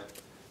a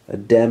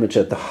damage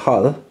at the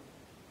hull.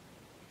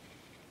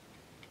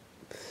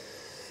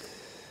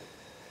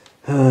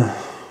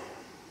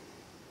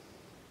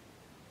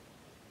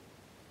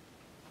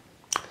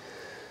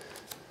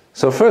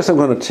 So first I'm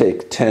going to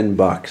take 10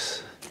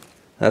 bucks.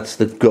 That's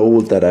the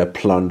gold that I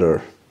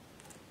plunder.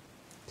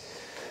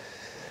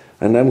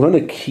 And I'm going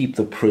to keep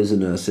the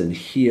prisoners in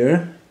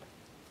here.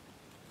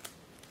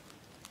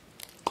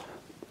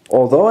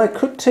 Although I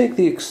could take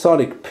the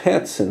exotic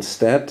pets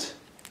instead.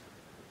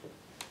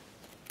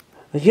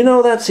 You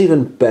know, that's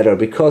even better,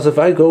 because if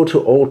I go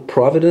to Old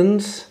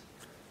Providence,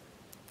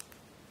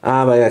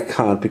 but I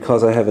can't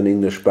because I have an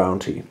English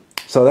bounty.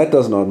 So that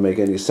does not make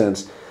any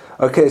sense.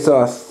 Okay,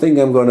 so I think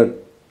I'm going to...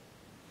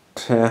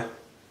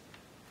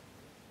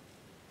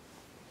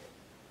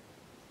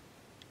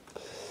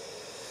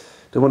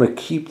 They want to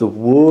keep the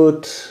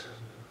wood.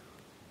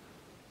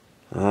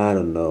 I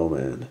don't know,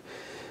 man.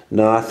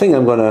 No, I think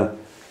I'm going to...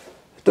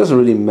 It doesn't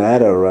really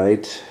matter,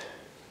 right?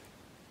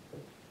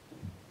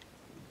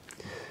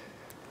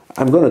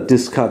 I'm going to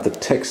discard the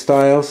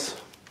textiles.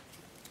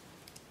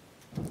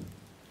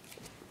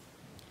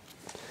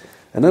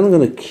 And then I'm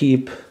going to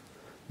keep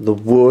the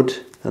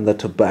wood and the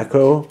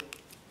tobacco.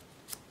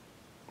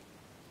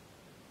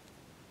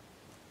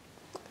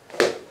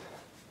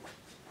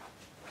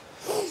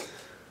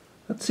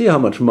 Let's see how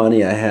much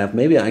money I have.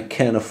 Maybe I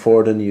can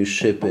afford a new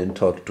ship in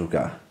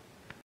Tortuga.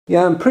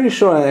 Yeah, I'm pretty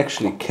sure I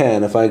actually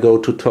can. If I go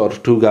to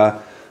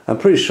Tortuga, I'm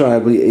pretty sure I'll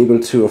be able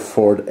to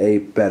afford a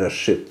better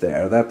ship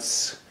there.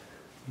 That's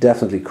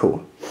definitely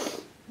cool.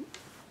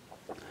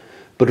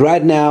 But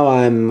right now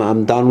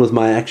I'm done with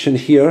my action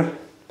here,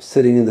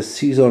 sitting in the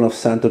sea zone of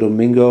Santo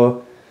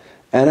Domingo,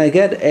 and I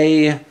get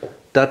a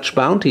Dutch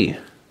bounty.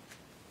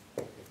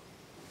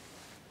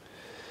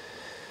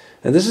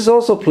 And this is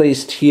also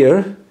placed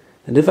here,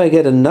 and if I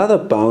get another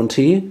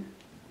bounty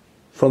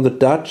from the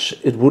Dutch,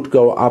 it would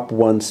go up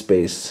one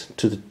space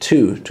to the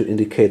 2 to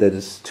indicate that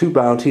it's 2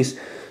 bounties.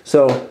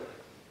 So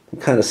I'm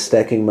kind of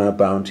stacking my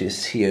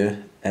bounties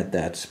here at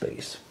that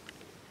space.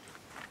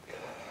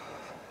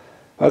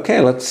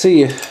 Okay, let's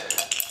see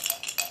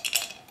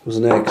who's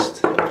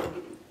next.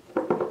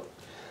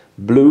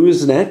 Blue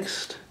is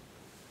next.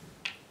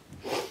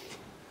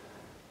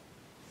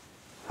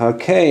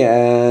 Okay,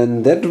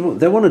 and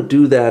they want to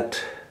do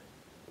that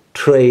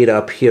trade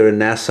up here in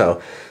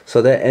Nassau.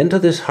 So they enter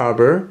this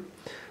harbor,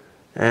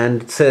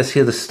 and it says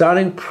here the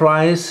starting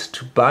price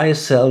to buy or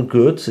sell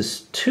goods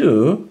is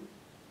 2,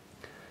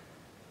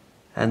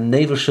 and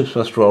naval ships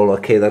must roll.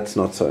 Okay, that's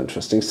not so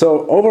interesting.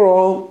 So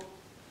overall,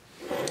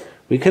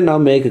 we can now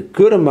make a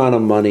good amount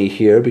of money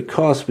here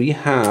because we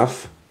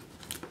have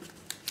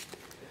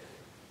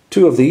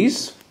 2 of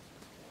these.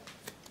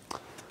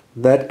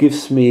 That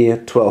gives me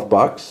 12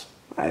 bucks.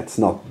 It's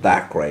not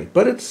that great,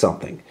 but it's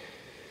something.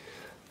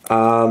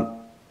 So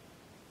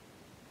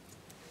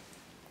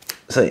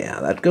yeah,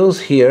 that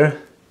goes here,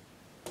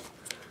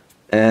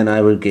 and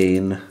I will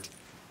gain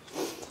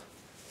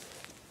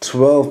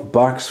 12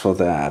 bucks for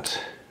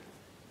that.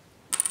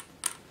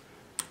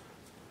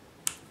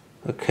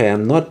 Okay,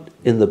 I'm not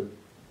in the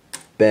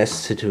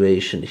best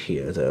situation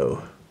here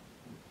though.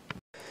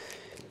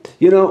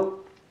 You know,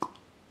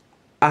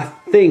 I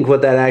think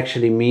what that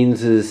actually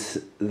means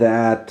is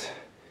that,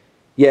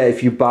 yeah,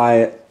 if you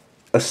buy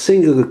a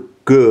single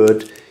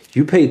good,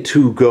 you pay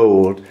 2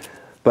 gold,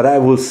 but I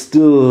will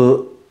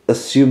still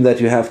assume that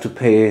you have to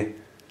pay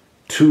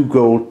 2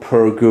 gold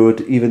per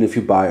good even if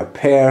you buy a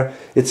pair.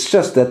 It's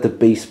just that the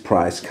base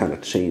price kind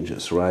of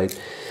changes, right?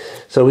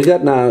 So we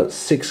got now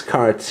 6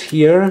 cards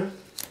here.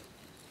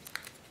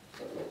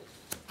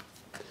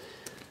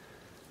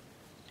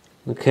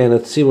 Okay,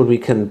 let's see what we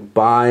can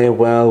buy.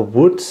 Well,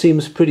 wood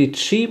seems pretty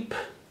cheap.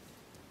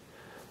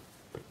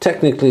 But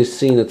technically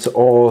seen, it's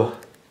all...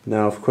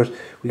 Now, of course,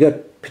 we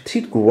got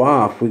Petit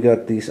Guave. We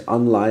got these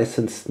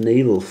unlicensed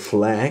naval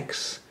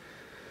flags.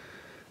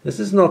 This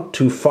is not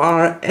too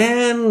far.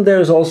 And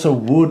there's also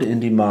wood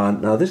in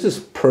demand. Now, this is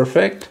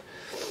perfect.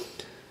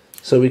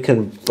 So we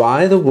can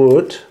buy the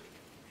wood.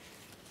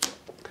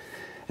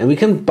 And we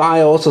can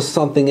buy also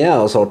something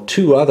else, or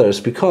 2 others,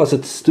 because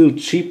it's still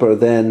cheaper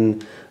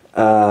than...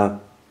 I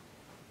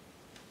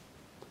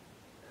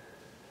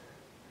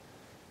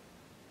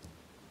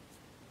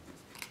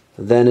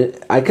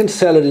can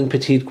sell it in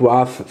Petit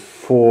Guave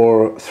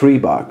for 3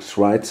 bucks,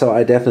 right? So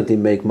I definitely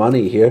make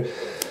money here.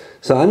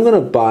 So I'm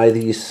gonna buy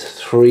these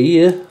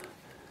 3.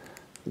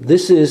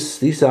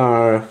 These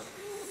are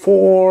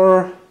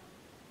 4.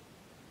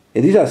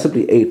 Yeah, these are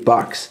simply 8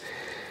 bucks.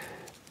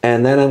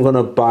 And then I'm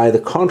gonna buy the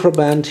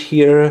contraband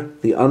here,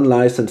 the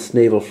unlicensed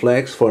naval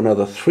flags, for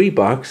another 3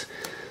 bucks.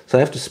 So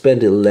I have to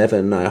spend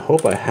 11. I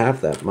hope I have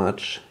that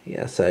much.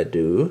 Yes, I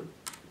do.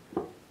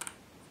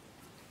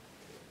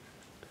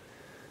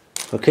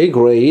 Okay,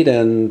 great.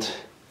 And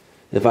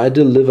if I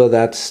deliver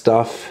that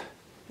stuff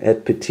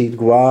at Petit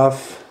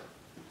Guave,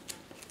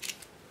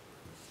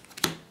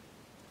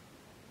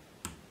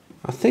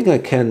 I think I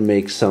can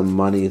make some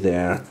money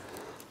there.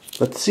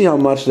 Let's see how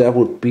much that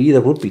would be.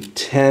 That would be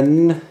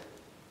 10,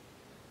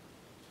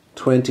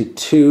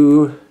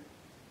 22,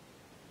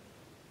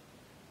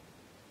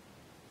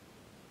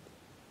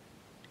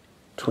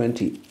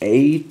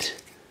 28,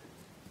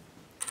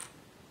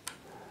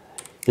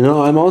 You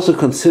know, I'm also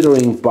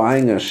considering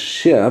buying a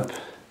ship.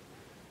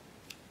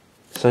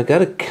 So I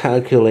gotta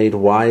calculate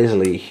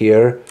wisely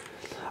here.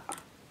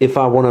 If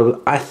I want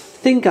to, I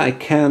think I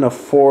can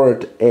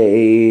afford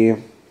a...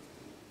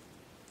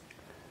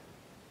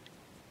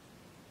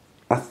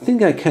 I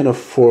think I can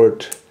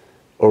afford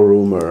a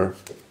rumor.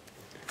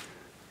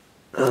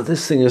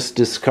 This thing is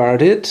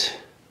discarded.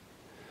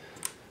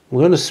 I'm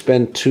going to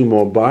spend 2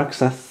 more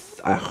bucks.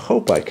 I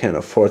hope I can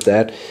afford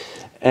that.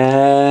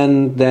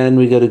 And then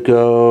we got to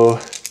go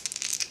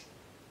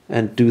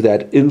and do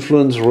that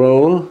influence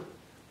roll.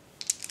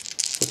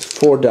 It's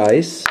 4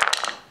 dice.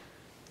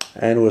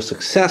 And we're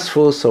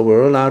successful, so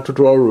we're allowed to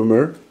draw a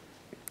rumor.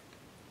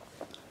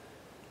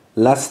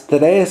 Las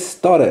tres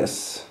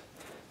torres.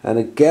 And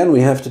again,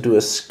 we have to do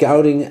a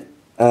scouting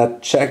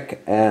check,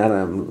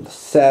 and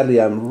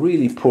sadly I'm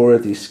really poor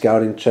at these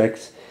scouting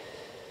checks.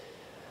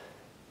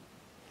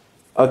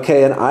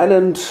 Okay, an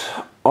island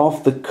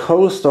off the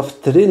coast of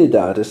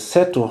Trinidad is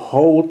said to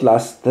hold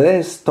Las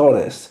Tres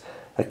Torres,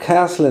 a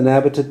castle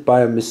inhabited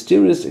by a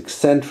mysterious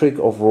eccentric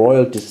of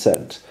royal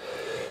descent.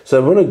 So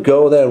I want to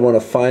go there, I want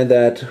to find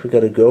that. We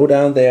got to go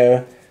down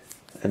there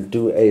and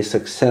do a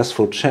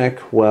successful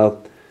check.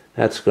 Well,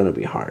 that's going to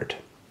be hard.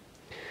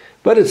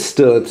 But it's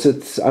still,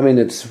 I mean,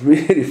 it's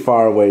really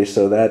far away,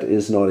 so that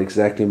is not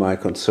exactly my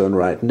concern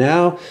right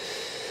now.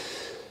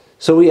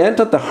 So we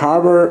entered the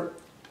harbor,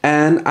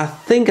 and I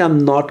think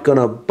I'm not going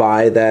to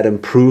buy that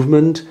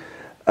improvement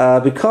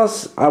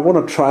because I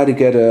want to try to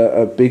get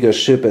a bigger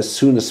ship as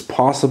soon as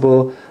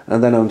possible,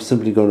 and then I'm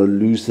simply going to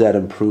lose that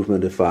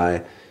improvement if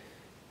I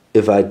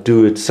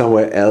do it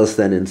somewhere else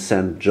than in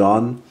St.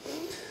 John.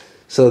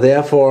 So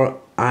therefore,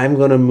 I'm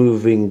going to be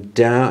moving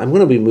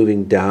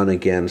down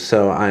again.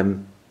 So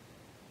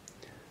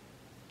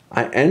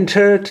I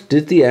entered,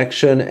 did the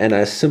action, and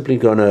I'm simply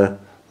gonna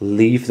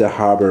leave the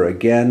harbor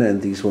again,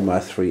 and these were my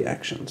 3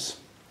 actions.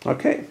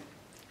 Okay.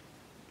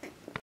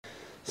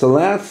 So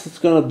last it's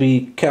gonna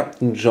be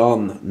Captain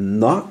John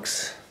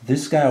Knox,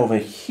 this guy over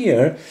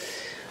here.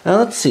 Now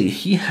let's see,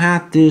 he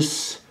had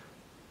this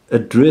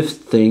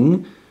adrift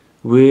thing,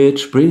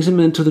 which brings him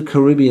into the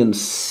Caribbean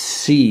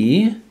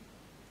Sea.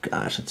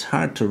 Gosh, it's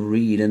hard to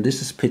read, and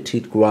this is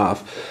Petit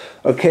Guave.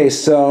 Okay,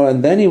 so,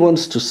 and then he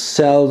wants to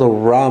sell the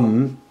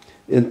rum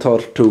in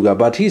Tortuga,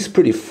 but he's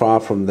pretty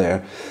far from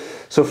there.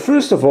 So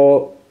first of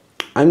all,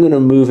 I'm going to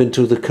move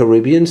into the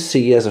Caribbean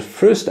Sea as a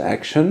first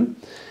action,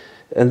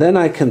 and then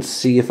I can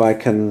see if I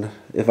can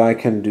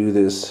do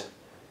this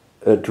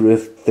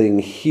adrift thing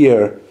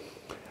here.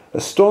 A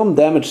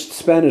storm-damaged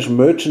Spanish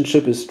merchant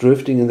ship is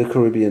drifting in the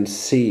Caribbean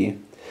Sea.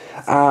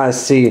 Ah, I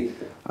see.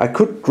 I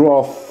could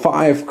draw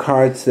 5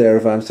 cards there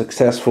if I'm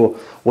successful.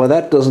 Well,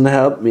 that doesn't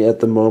help me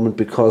at the moment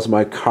because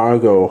my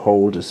cargo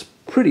hold is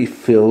pretty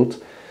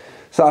filled.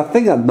 So I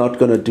think I'm not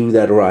going to do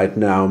that right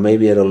now,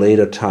 maybe at a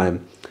later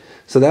time.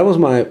 So that was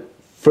my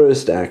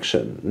first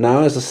action.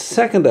 Now as a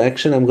second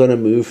action, I'm going to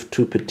move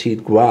to Petit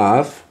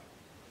Guave.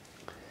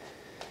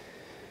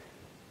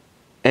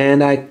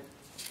 And I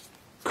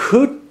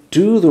could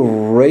do the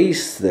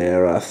race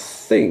there, I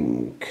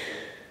think.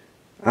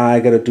 I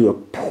got to do a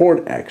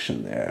port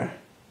action there.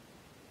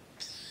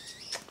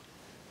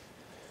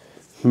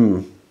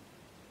 You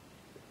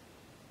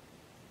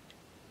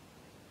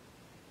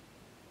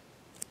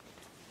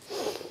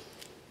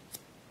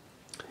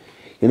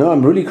know,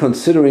 I'm really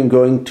considering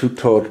going to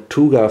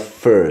Tortuga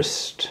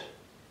first.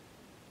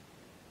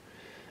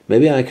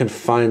 Maybe I can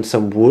find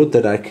some wood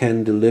that I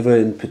can deliver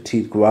in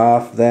Petit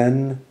Guave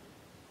then.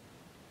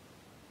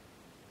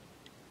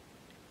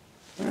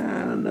 I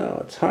don't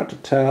know, it's hard to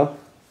tell.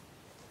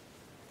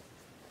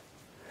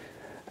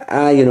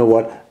 You know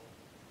what?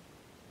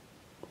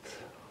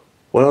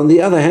 Well, on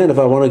the other hand, if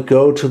I want to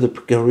go to the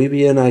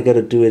Caribbean, I got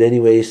to do it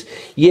anyways.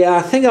 Yeah,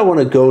 I think I want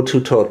to go to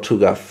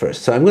Tortuga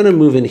first. So I'm going to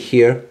move in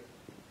here.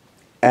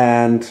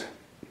 And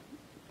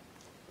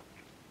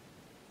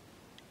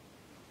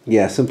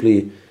yeah,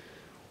 simply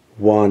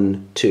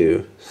 1,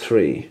 2,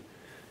 3.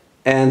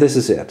 And this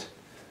is it.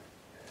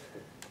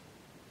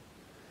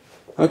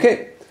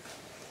 Okay.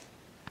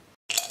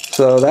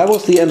 So that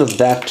was the end of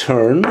that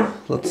turn.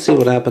 Let's see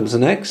what happens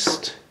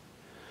next.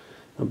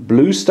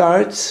 Blue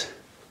starts.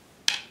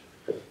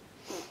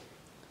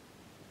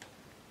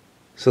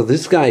 So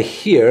this guy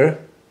here,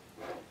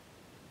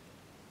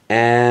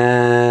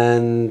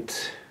 and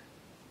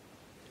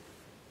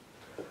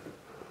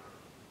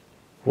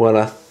well,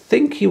 I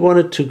think he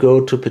wanted to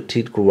go to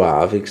Petit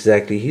Guave,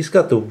 exactly. He's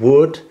got the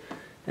wood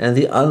and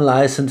the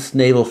unlicensed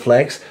naval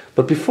flags,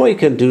 but before he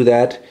can do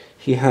that,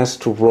 he has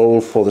to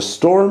roll for the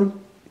storm.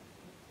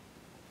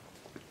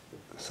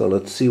 So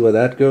let's see where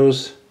that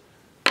goes.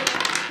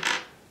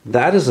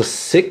 That is a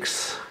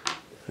 6.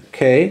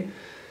 Okay.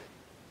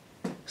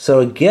 So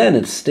again,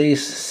 it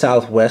stays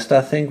southwest,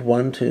 I think.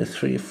 1, 2,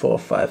 3, 4,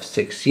 5,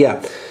 6.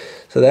 Yeah.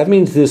 So that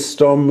means this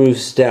storm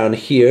moves down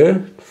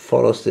here,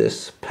 follows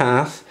this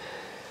path.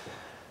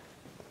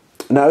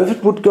 Now, if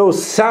it would go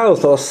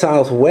south or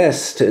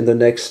southwest in the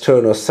next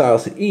turn or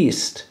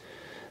southeast,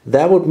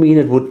 that would mean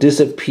it would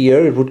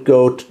disappear, it would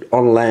go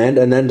on land,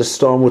 and then the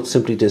storm would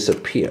simply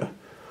disappear,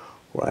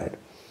 right?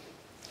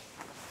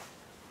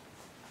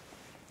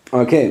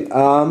 Okay,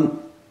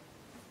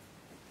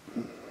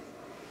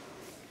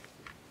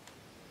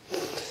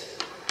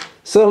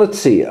 so let's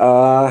see.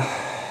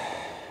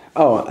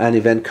 Oh, an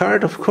event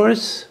card, of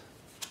course.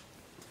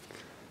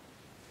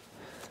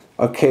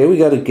 Okay, we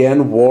got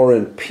again War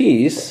and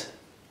Peace.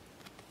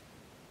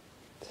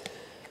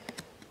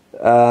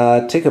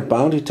 Take a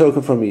bounty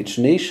token from each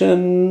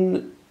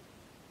nation.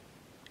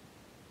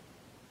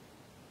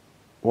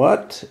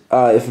 What?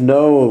 If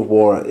no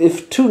war.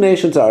 If two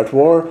nations are at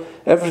war,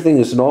 everything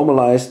is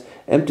normalized.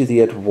 Empty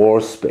the at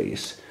war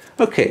space.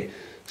 Okay,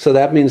 so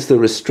that means the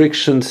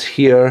restrictions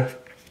here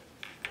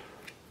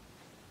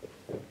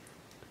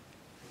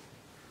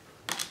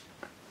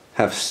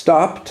have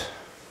stopped,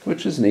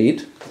 which is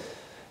neat.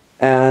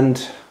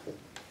 And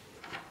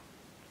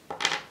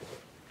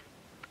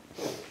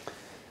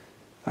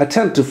I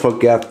tend to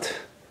forget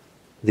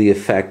the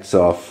effects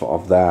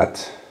of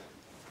that.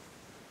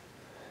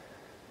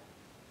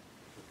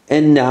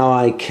 And now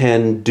I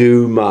can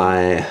do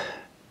my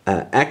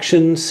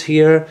actions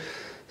here.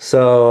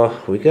 So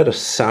we got a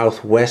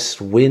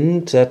southwest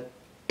wind. That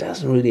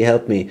doesn't really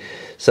help me.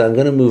 So I'm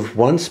going to move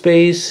 1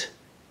 space,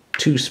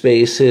 2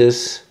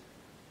 spaces,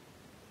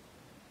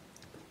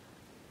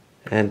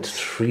 and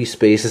 3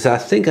 spaces. I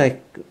think I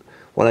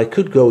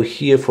could go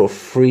here for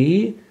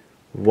free.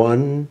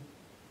 1.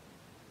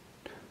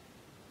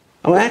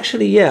 Oh,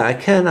 actually, yeah, I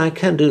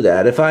can do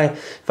that. If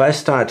I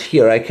start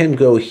here, I can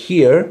go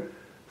here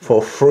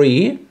for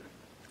free.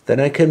 Then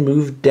I can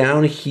move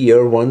down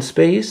here 1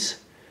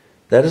 space.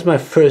 That is my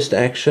first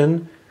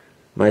action.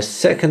 My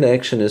second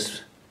action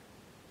is...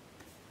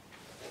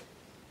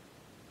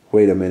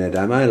 Wait a minute,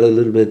 am I a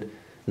little bit...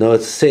 No,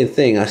 it's the same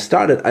thing. I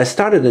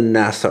started in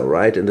Nassau,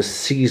 right? In the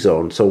C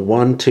zone. So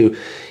 1, 2.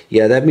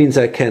 Yeah, that means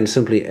I can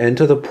simply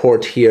enter the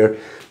port here,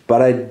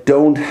 but I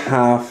don't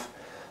have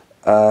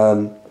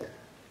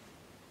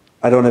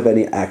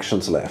any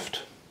actions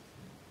left.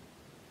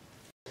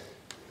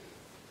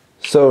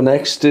 So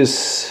next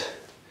is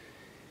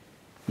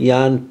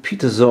Jan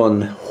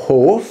Peterson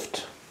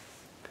Hoofd.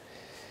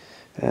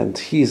 And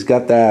he's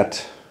got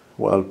that,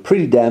 well,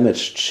 pretty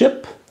damaged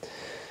ship.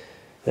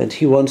 And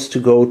he wants to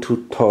go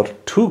to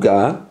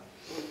Tortuga.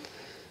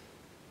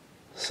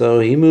 So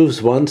he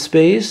moves 1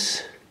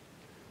 space,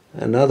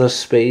 another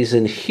space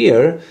in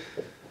here.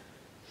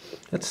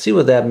 Let's see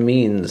what that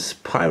means.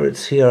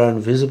 Pirates here are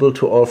invisible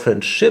to all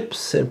French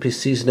ships.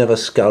 NPCs never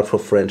scout for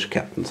French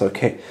captains.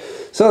 Okay,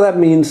 so that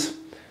means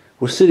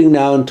we're sitting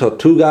now in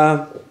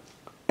Tortuga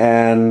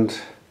and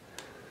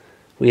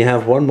we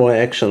have 1 more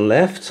action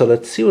left. So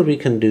let's see what we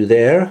can do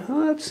there.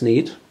 Oh, that's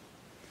neat.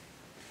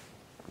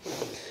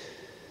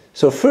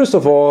 So first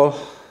of all,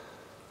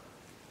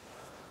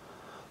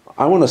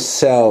 I want to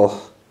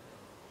sell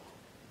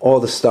all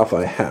the stuff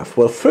I have.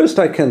 Well, first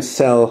I can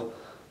sell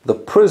the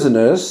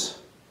prisoners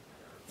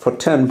for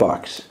 10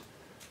 bucks.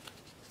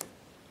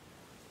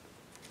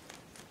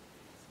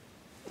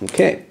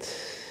 Okay,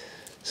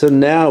 so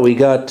now we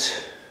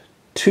got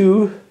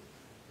 2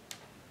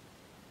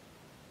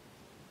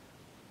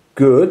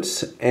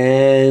 goods,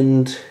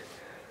 and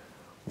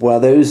well,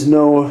 there is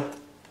no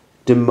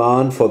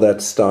demand for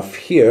that stuff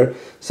here,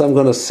 so I'm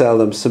going to sell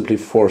them simply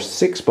for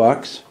 6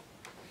 bucks.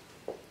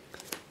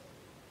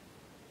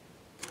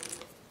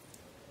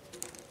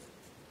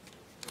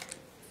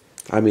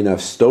 I mean,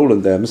 I've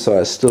stolen them, so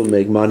I still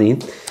make money.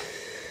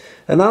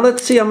 And now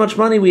let's see how much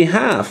money we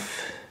have.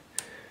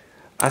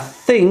 I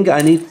think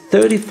I need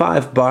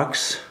 35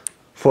 bucks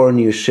for a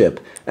new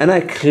ship, and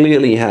I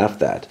clearly have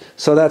that,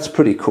 so that's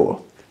pretty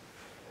cool.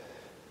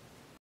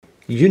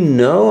 You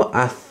know,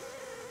 I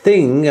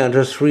think I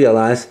just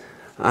realized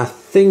I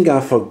think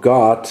I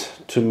forgot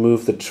to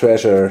move the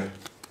treasure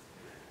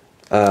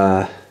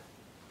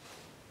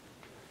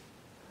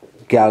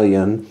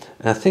galleon.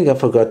 I think I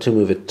forgot to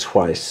move it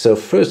twice. So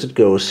first it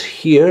goes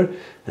here,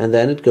 and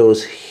then it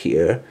goes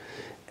here,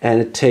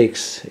 and it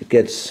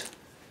gets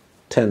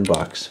 10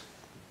 bucks.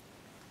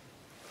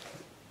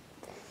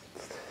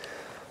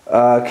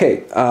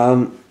 Okay.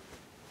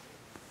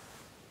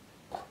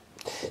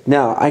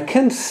 Now I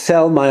can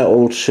sell my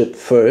old ship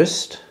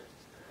first.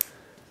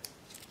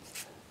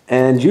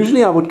 And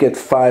usually I would get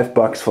 5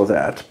 bucks for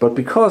that, but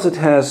because it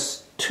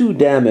has 2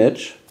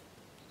 damage,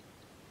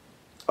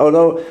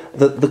 although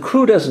the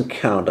crew doesn't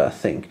count, I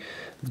think,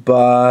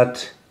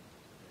 but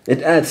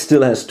it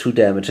still has 2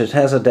 damage. It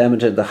has a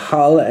damage in the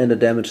hull and a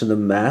damage in the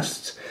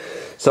masts,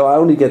 so I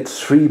only get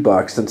 3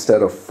 bucks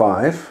instead of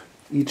 5.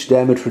 Each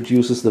damage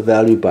reduces the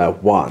value by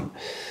 1.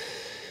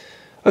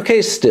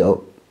 Okay,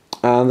 still,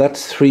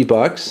 that's 3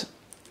 bucks.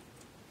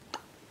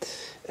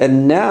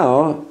 And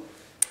now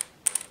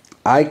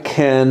I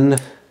can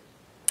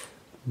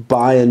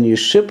buy a new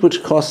ship,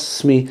 which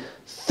costs me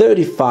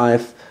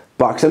 35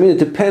 bucks. I mean, it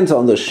depends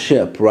on the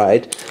ship,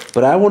 right?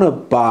 But I want to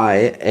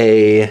buy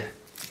a...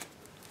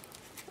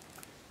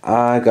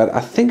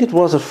 I think it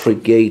was a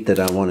frigate that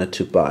I wanted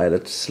to buy.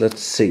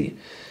 Let's see.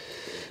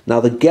 Now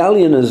the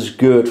galleon is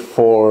good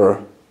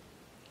for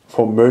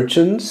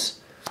merchants,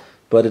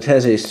 but it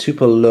has a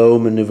super low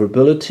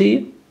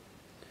maneuverability.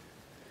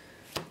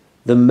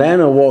 The man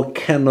of war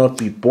cannot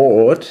be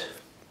bought.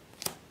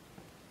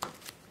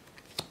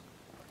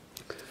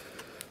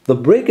 The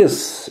brig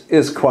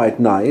is quite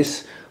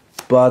nice,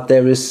 but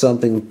there is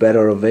something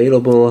better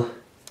available.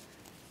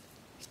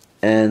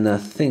 And I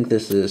think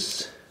this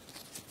is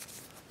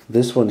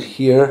this one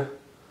here,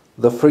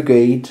 the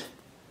frigate.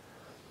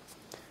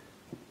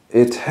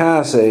 It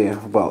has a,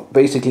 well,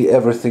 basically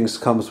everything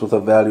comes with a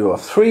value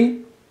of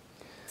 3.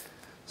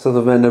 So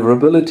the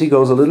maneuverability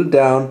goes a little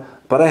down,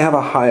 but I have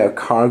a higher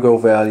cargo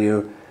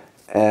value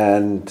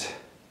and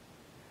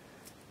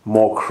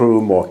more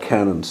crew, more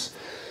cannons.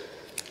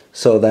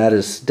 So that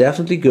is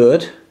definitely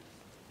good.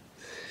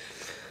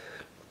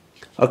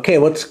 Okay,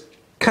 what's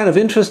kind of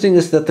interesting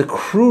is that the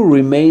crew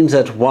remains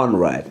at 1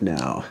 right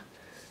now.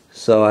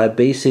 So I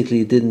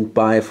basically didn't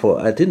pay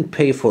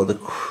for the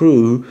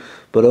crew,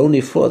 but only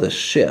for the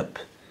ship.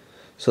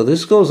 So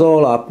this goes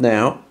all up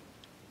now.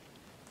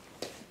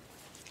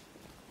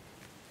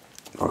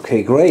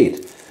 Okay,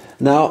 great.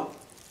 Now,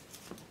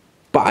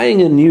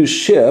 buying a new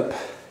ship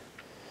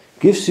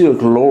gives you a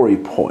glory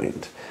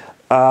point.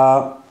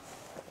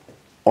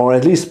 Or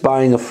at least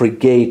buying a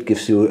frigate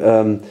gives you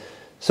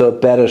so a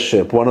better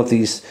ship. One of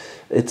these,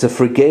 it's a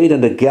frigate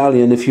and a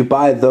galleon. If you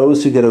buy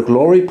those, you get a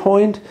glory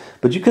point,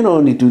 but you can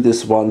only do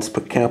this once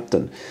per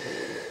captain.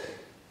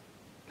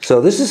 So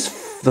this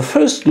is the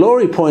first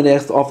glory point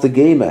of the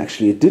game,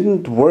 actually. It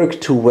didn't work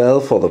too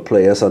well for the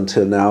players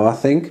until now, I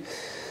think.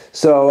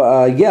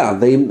 So yeah,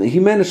 he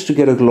managed to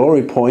get a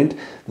glory point.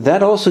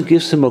 That also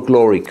gives him a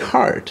glory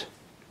card.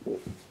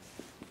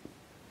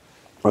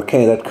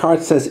 Okay, that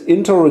card says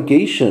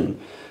interrogation.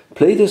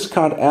 Play this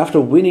card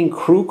after winning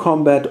crew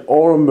combat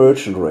or a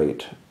merchant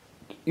raid.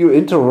 You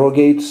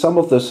interrogate some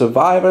of the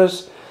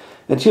survivors,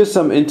 and here's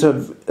some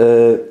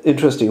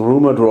interesting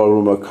rumor draw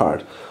rumor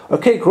card.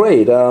 Okay,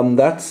 great.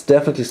 That's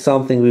definitely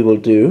something we will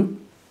do.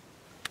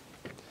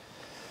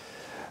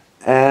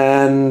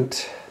 And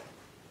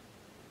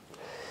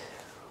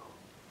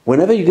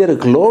whenever you get a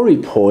glory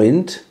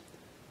point,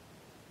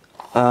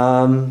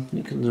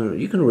 you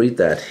can read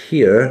that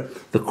here.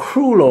 The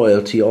crew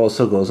loyalty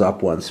also goes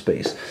up 1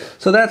 space.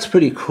 So that's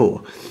pretty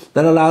cool.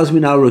 That allows me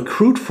now to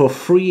recruit for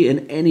free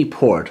in any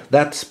port.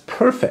 That's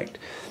perfect.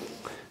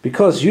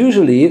 Because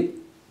usually,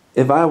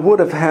 if I would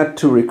have had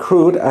to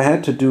recruit, I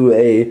had to do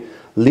a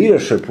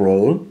leadership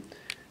role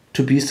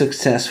to be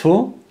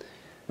successful.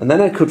 And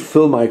then I could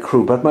fill my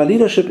crew. But my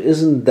leadership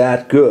isn't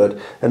that good.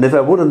 And if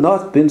I would have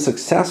not been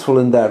successful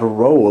in that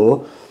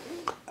role,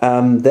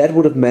 that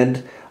would have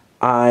meant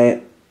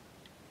I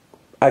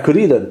could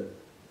either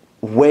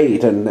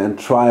wait and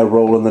try a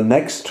roll in the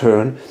next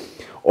turn,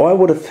 or I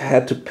would have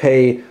had to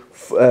pay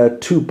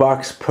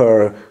 $2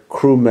 per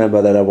crew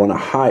member that I want to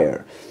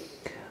hire.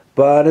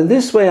 But in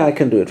this way I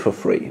can do it for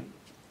free,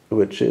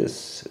 which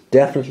is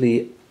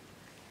definitely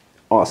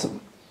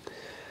awesome.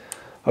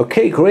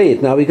 Okay,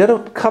 great. Now we got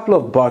a couple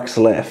of bucks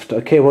left.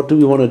 Okay, what do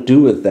we want to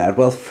do with that?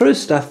 Well,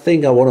 first I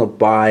think I want to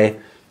buy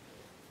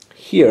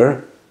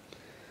here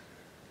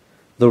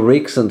the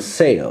rigs and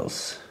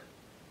sails,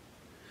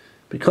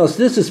 because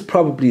this is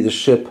probably the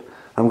ship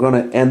I'm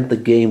going to end the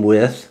game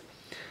with.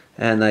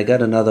 And I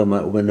got another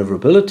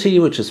maneuverability,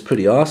 which is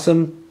pretty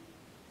awesome.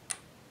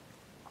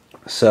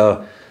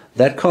 So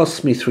that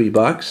costs me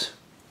 $3.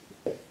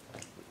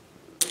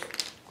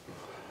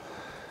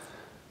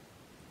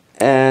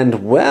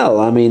 And well,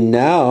 I mean,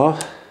 now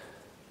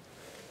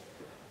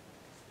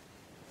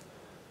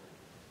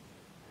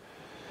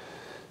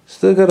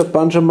still got a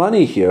bunch of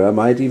money here. I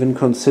might even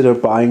consider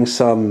buying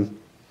some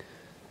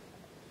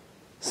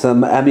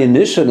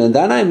ammunition, and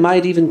then I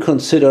might even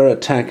consider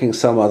attacking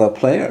some other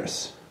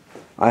players.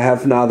 I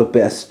have now the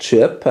best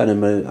ship,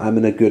 and I'm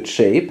in a good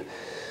shape.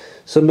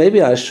 So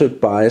maybe I should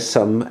buy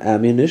some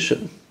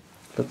ammunition.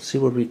 Let's see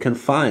what we can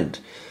find.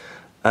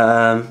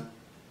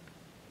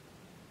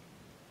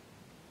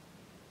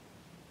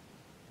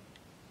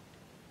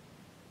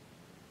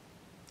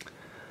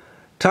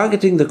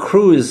 Targeting the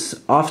crew is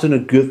often a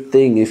good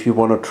thing if you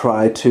want to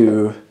try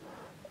to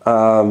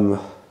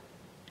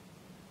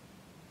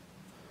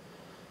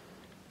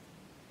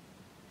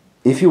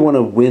if you want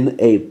to win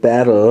a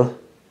battle.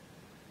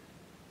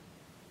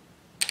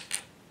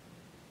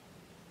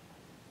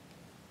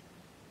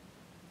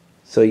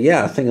 So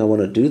yeah, I think I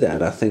want to do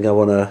that. I think I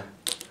want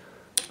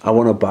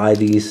to buy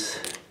these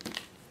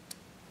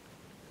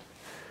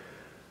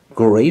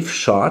grave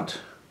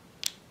shot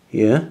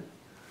here.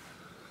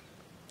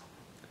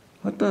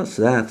 What does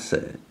that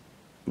say?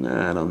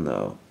 I don't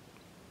know.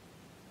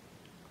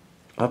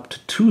 Up to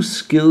 2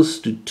 skills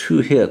to 2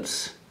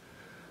 hits.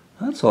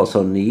 That's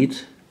also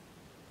neat.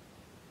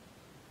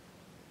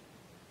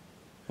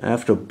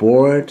 After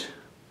board,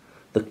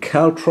 the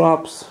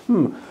caltrops.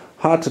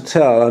 Hard to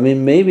tell. I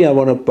mean, maybe I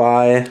want to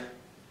buy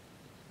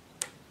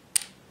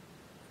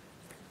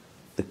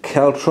the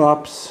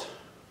caltrops.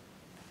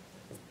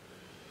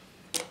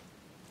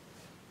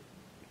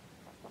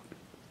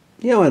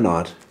 Yeah, why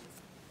not?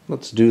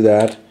 let's do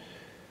that.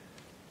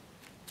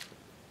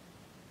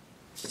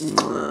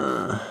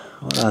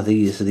 What are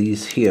these?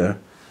 These here.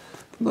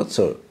 Not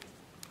so.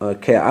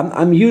 Okay,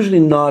 I'm usually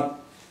not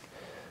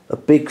a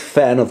big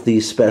fan of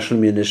these special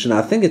munition.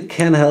 I think it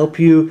can help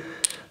you,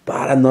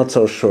 but I'm not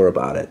so sure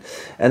about it.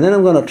 And then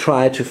I'm gonna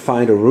try to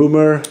find a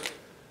rumor.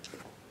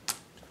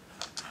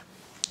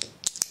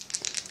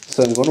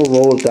 So I'm gonna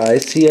roll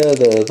dice here,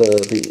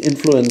 the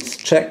influence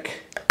check.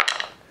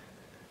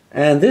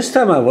 And this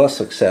time I was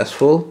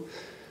successful.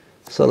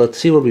 So let's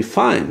see what we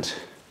find.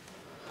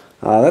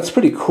 That's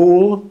pretty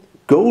cool.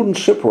 Golden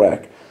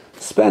shipwreck.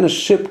 Spanish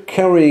ship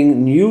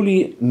carrying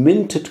newly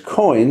minted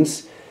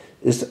coins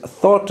is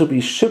thought to be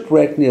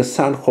shipwrecked near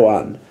San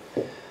Juan.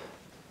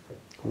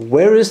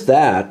 Where is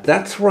that?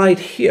 That's right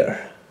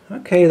here.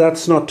 Okay,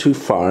 that's not too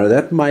far.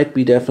 That might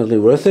be definitely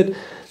worth it.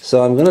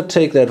 So I'm gonna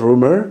take that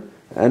rumor,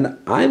 and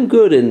I'm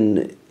good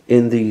in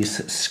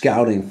these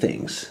scouting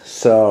things.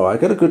 So I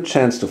got a good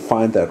chance to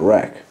find that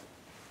wreck.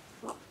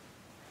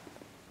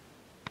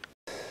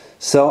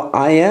 So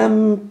I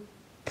am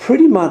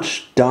pretty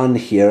much done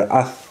here.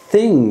 I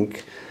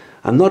think,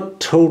 I'm not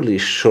totally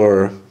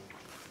sure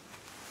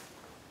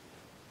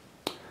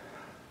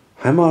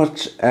how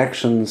much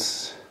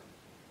actions.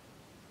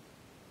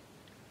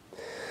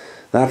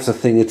 That's the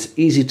thing, it's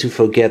easy to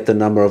forget the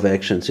number of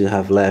actions you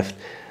have left.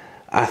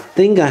 I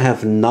think I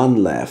have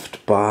none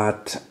left,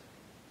 but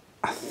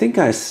I think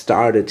I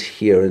started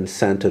here in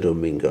Santo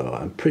Domingo.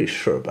 I'm pretty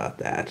sure about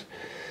that.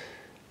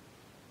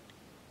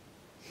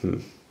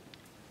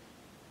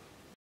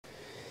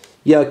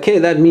 Yeah, okay,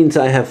 that means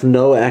I have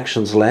no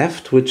actions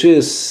left, which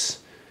is,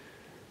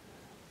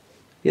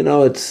 you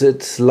know,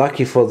 it's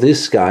lucky for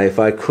this guy. If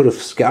I could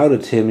have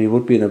scouted him, he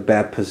would be in a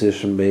bad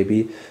position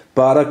maybe.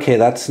 But okay,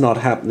 that's not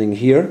happening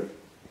here.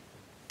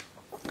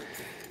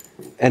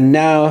 And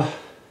now,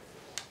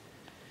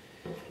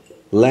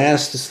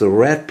 last is the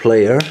red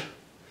player.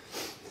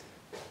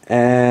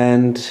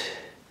 And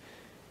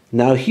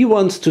now he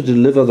wants to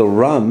deliver the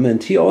rum,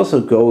 and he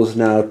also goes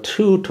now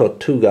to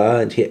Tortuga,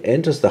 and he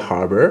enters the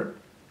harbor.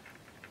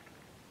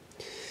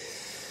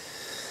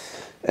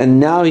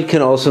 And now he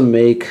can also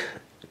make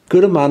a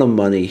good amount of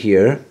money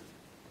here.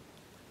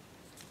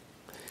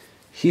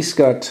 He's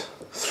got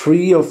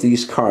 3 of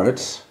these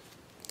cards.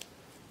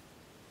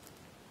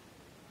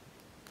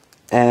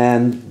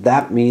 And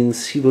that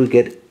means he will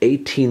get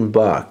 18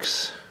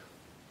 bucks.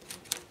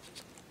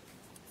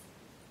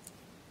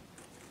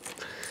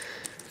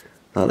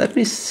 Now let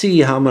me see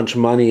how much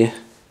money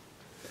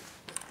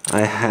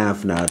I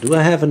have now. Do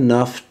I have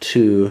enough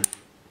to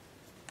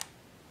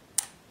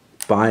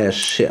buy a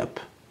ship?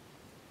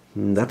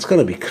 That's going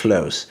to be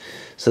close.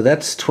 So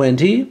that's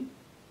 20.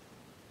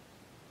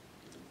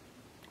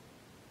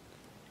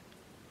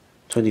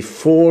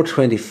 24,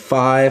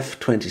 25,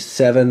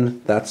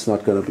 27. That's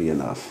not going to be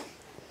enough.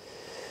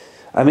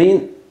 I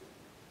mean,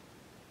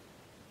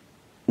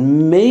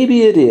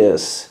 maybe it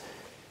is.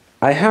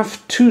 I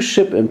have 2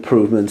 ship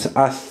improvements.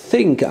 I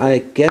think I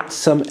get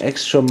some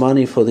extra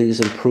money for these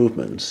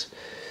improvements.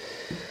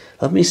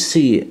 Let me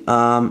see.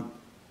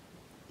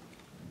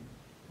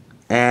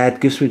 It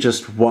gives me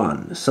just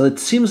 1. So it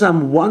seems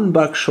I'm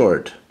 $1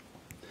 short.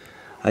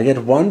 I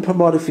get 1 per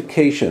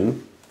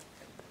modification.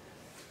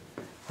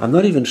 I'm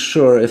not even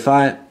sure if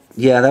I...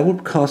 Yeah, that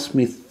would cost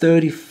me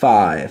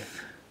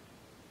 35.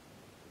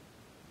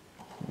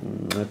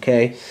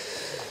 Okay.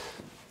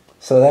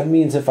 So that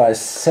means if I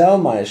sell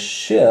my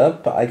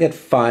ship, I get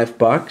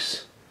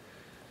 $5.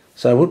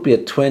 So I would be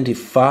at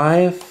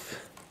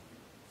 25,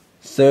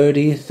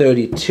 30,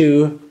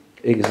 32.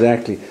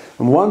 Exactly.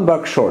 I'm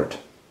 $1 short.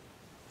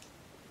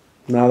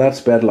 Now that's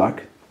bad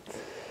luck.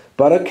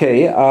 But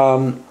okay,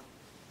 there's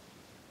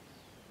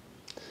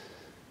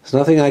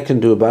nothing I can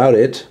do about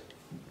it.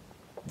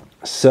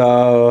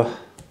 So,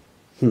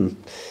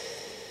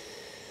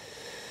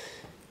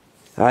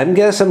 I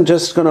guess I'm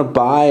just gonna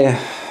buy.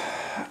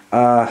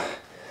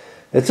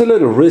 It's a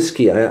little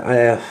risky.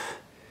 You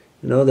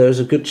know, there's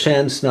a good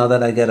chance now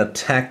that I get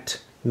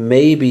attacked,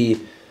 maybe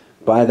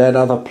by that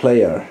other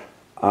player.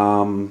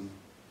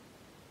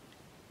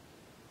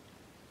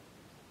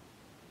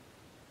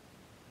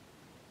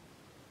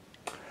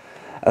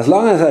 As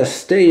long as I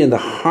stay in the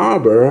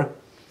harbor,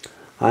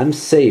 I'm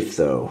safe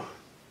though.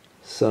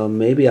 So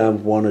maybe I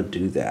want to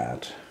do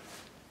that.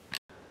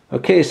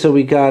 Okay, so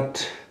we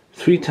got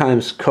 3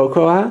 times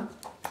cocoa.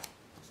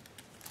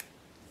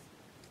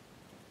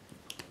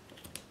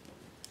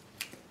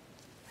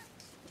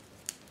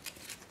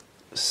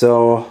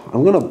 So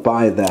I'm gonna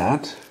buy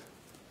that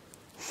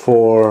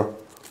for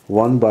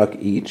 $1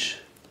 each.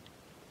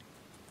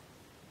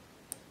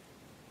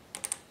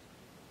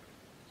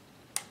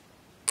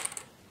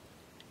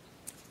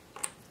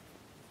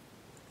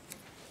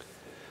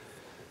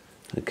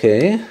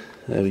 Okay,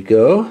 there we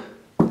go.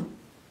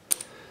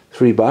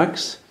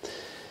 $3.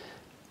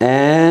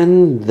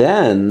 And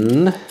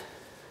then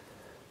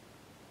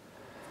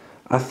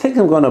I think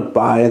I'm gonna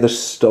buy the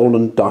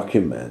stolen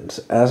document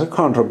as a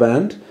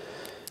contraband,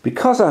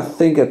 because I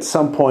think at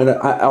some point,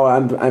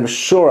 I'm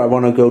sure I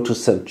want to go to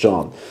St.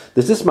 John.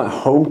 This is my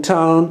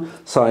hometown,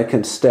 so I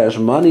can stash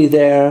money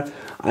there.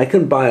 I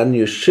can buy a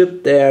new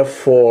ship there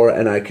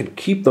and I can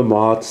keep the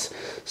mods.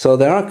 So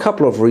there are a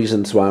couple of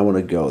reasons why I want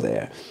to go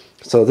there.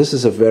 So this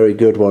is a very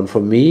good one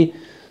for me.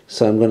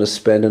 So I'm going to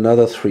spend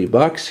another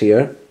 $3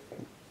 here.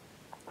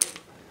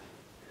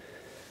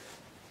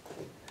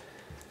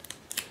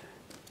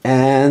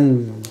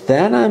 And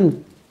then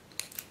I'm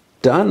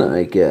done,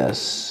 I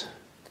guess.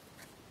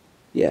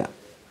 Yeah.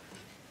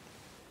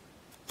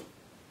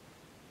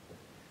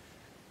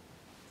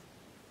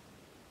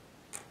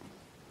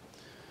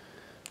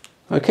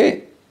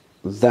 Okay,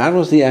 that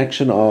was the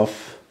action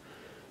of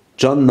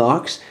John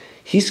Knox.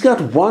 He's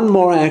got one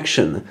more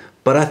action,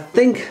 but I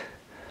think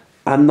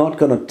I'm not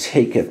gonna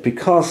take it,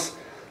 because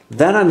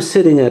then I'm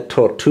sitting at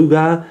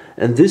Tortuga,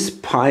 and this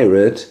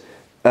pirate,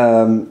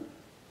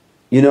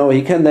 you know,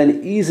 he can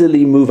then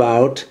easily move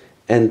out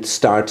and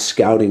start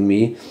scouting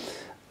me.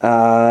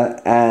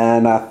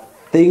 And I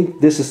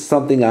think this is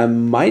something I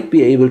might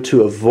be able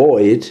to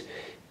avoid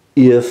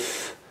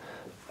if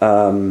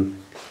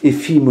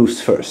he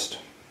moves first.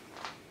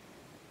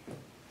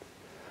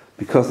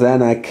 Because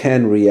then I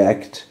can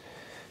react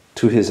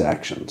to his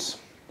actions.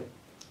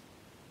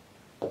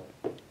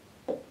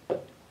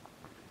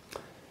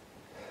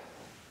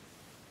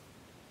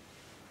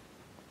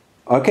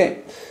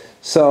 Okay,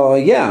 so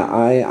yeah,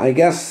 I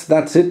guess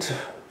that's it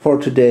for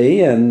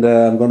today, and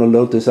I'm gonna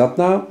load this up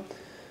now.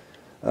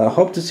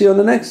 Hope to see you on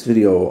the next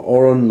video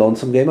or on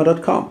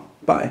lonesomegamer.com.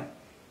 Bye.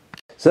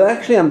 So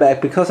actually I'm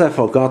back because I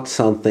forgot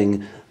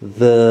something.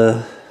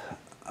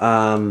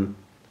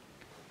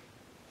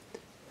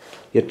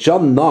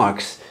 John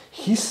Knox,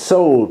 he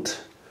sold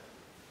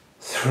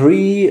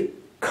 3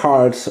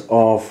 cards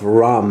of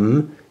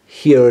rum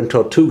here in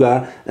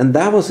Tortuga, and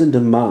that was in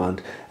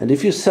demand. And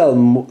if you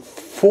sell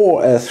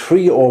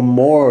 3 or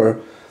more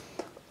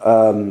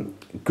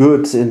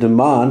goods in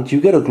demand,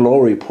 you get a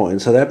glory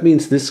point. So that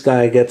means this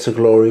guy gets a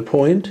glory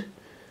point,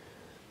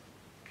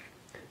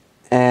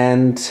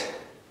 and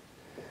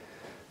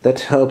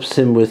that helps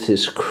him with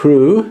his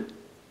crew,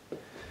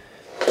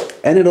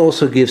 and it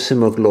also gives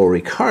him a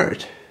glory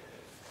card.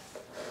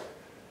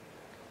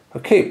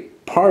 Okay,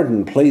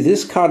 pardon. Play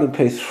this card and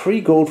pay 3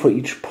 gold for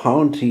each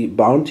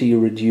bounty you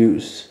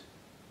reduce.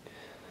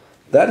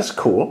 That is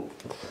cool.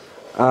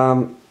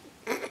 So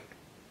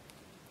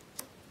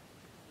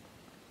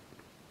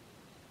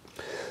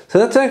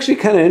that's actually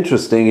kind of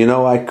interesting. You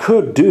know, I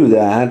could do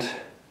that.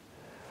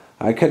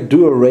 I could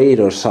do a raid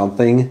or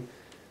something,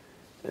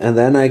 and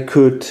then I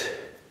could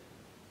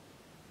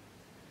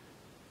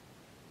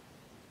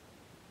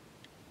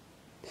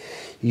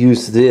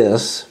use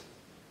this.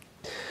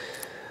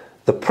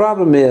 The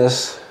problem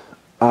is,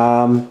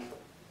 I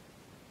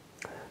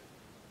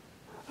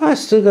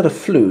still got a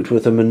flute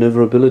with a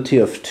maneuverability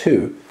of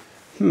 2.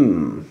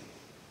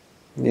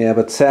 Yeah,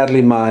 but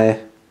sadly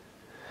I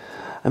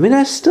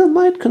still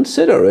might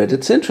consider it.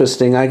 It's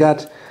interesting. I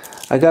got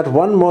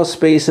 1 more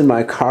space in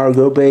my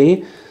cargo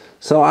bay,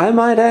 so I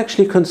might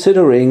actually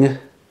considering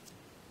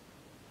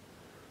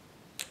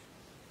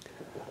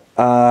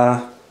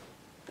I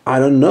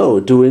don't know,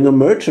 doing a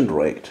merchant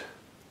raid.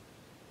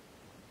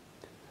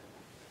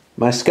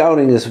 My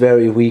scouting is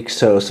very weak,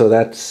 so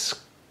that's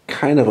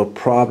kind of a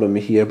problem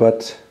here,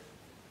 but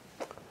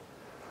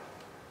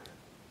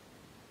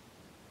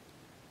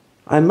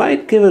I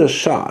might give it a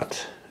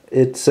shot.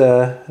 It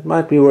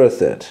might be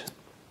worth it.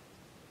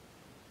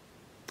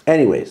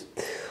 Anyways,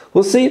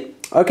 we'll see.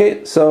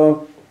 Okay,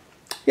 so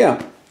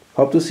yeah,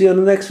 hope to see you on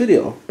the next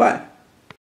video. Bye.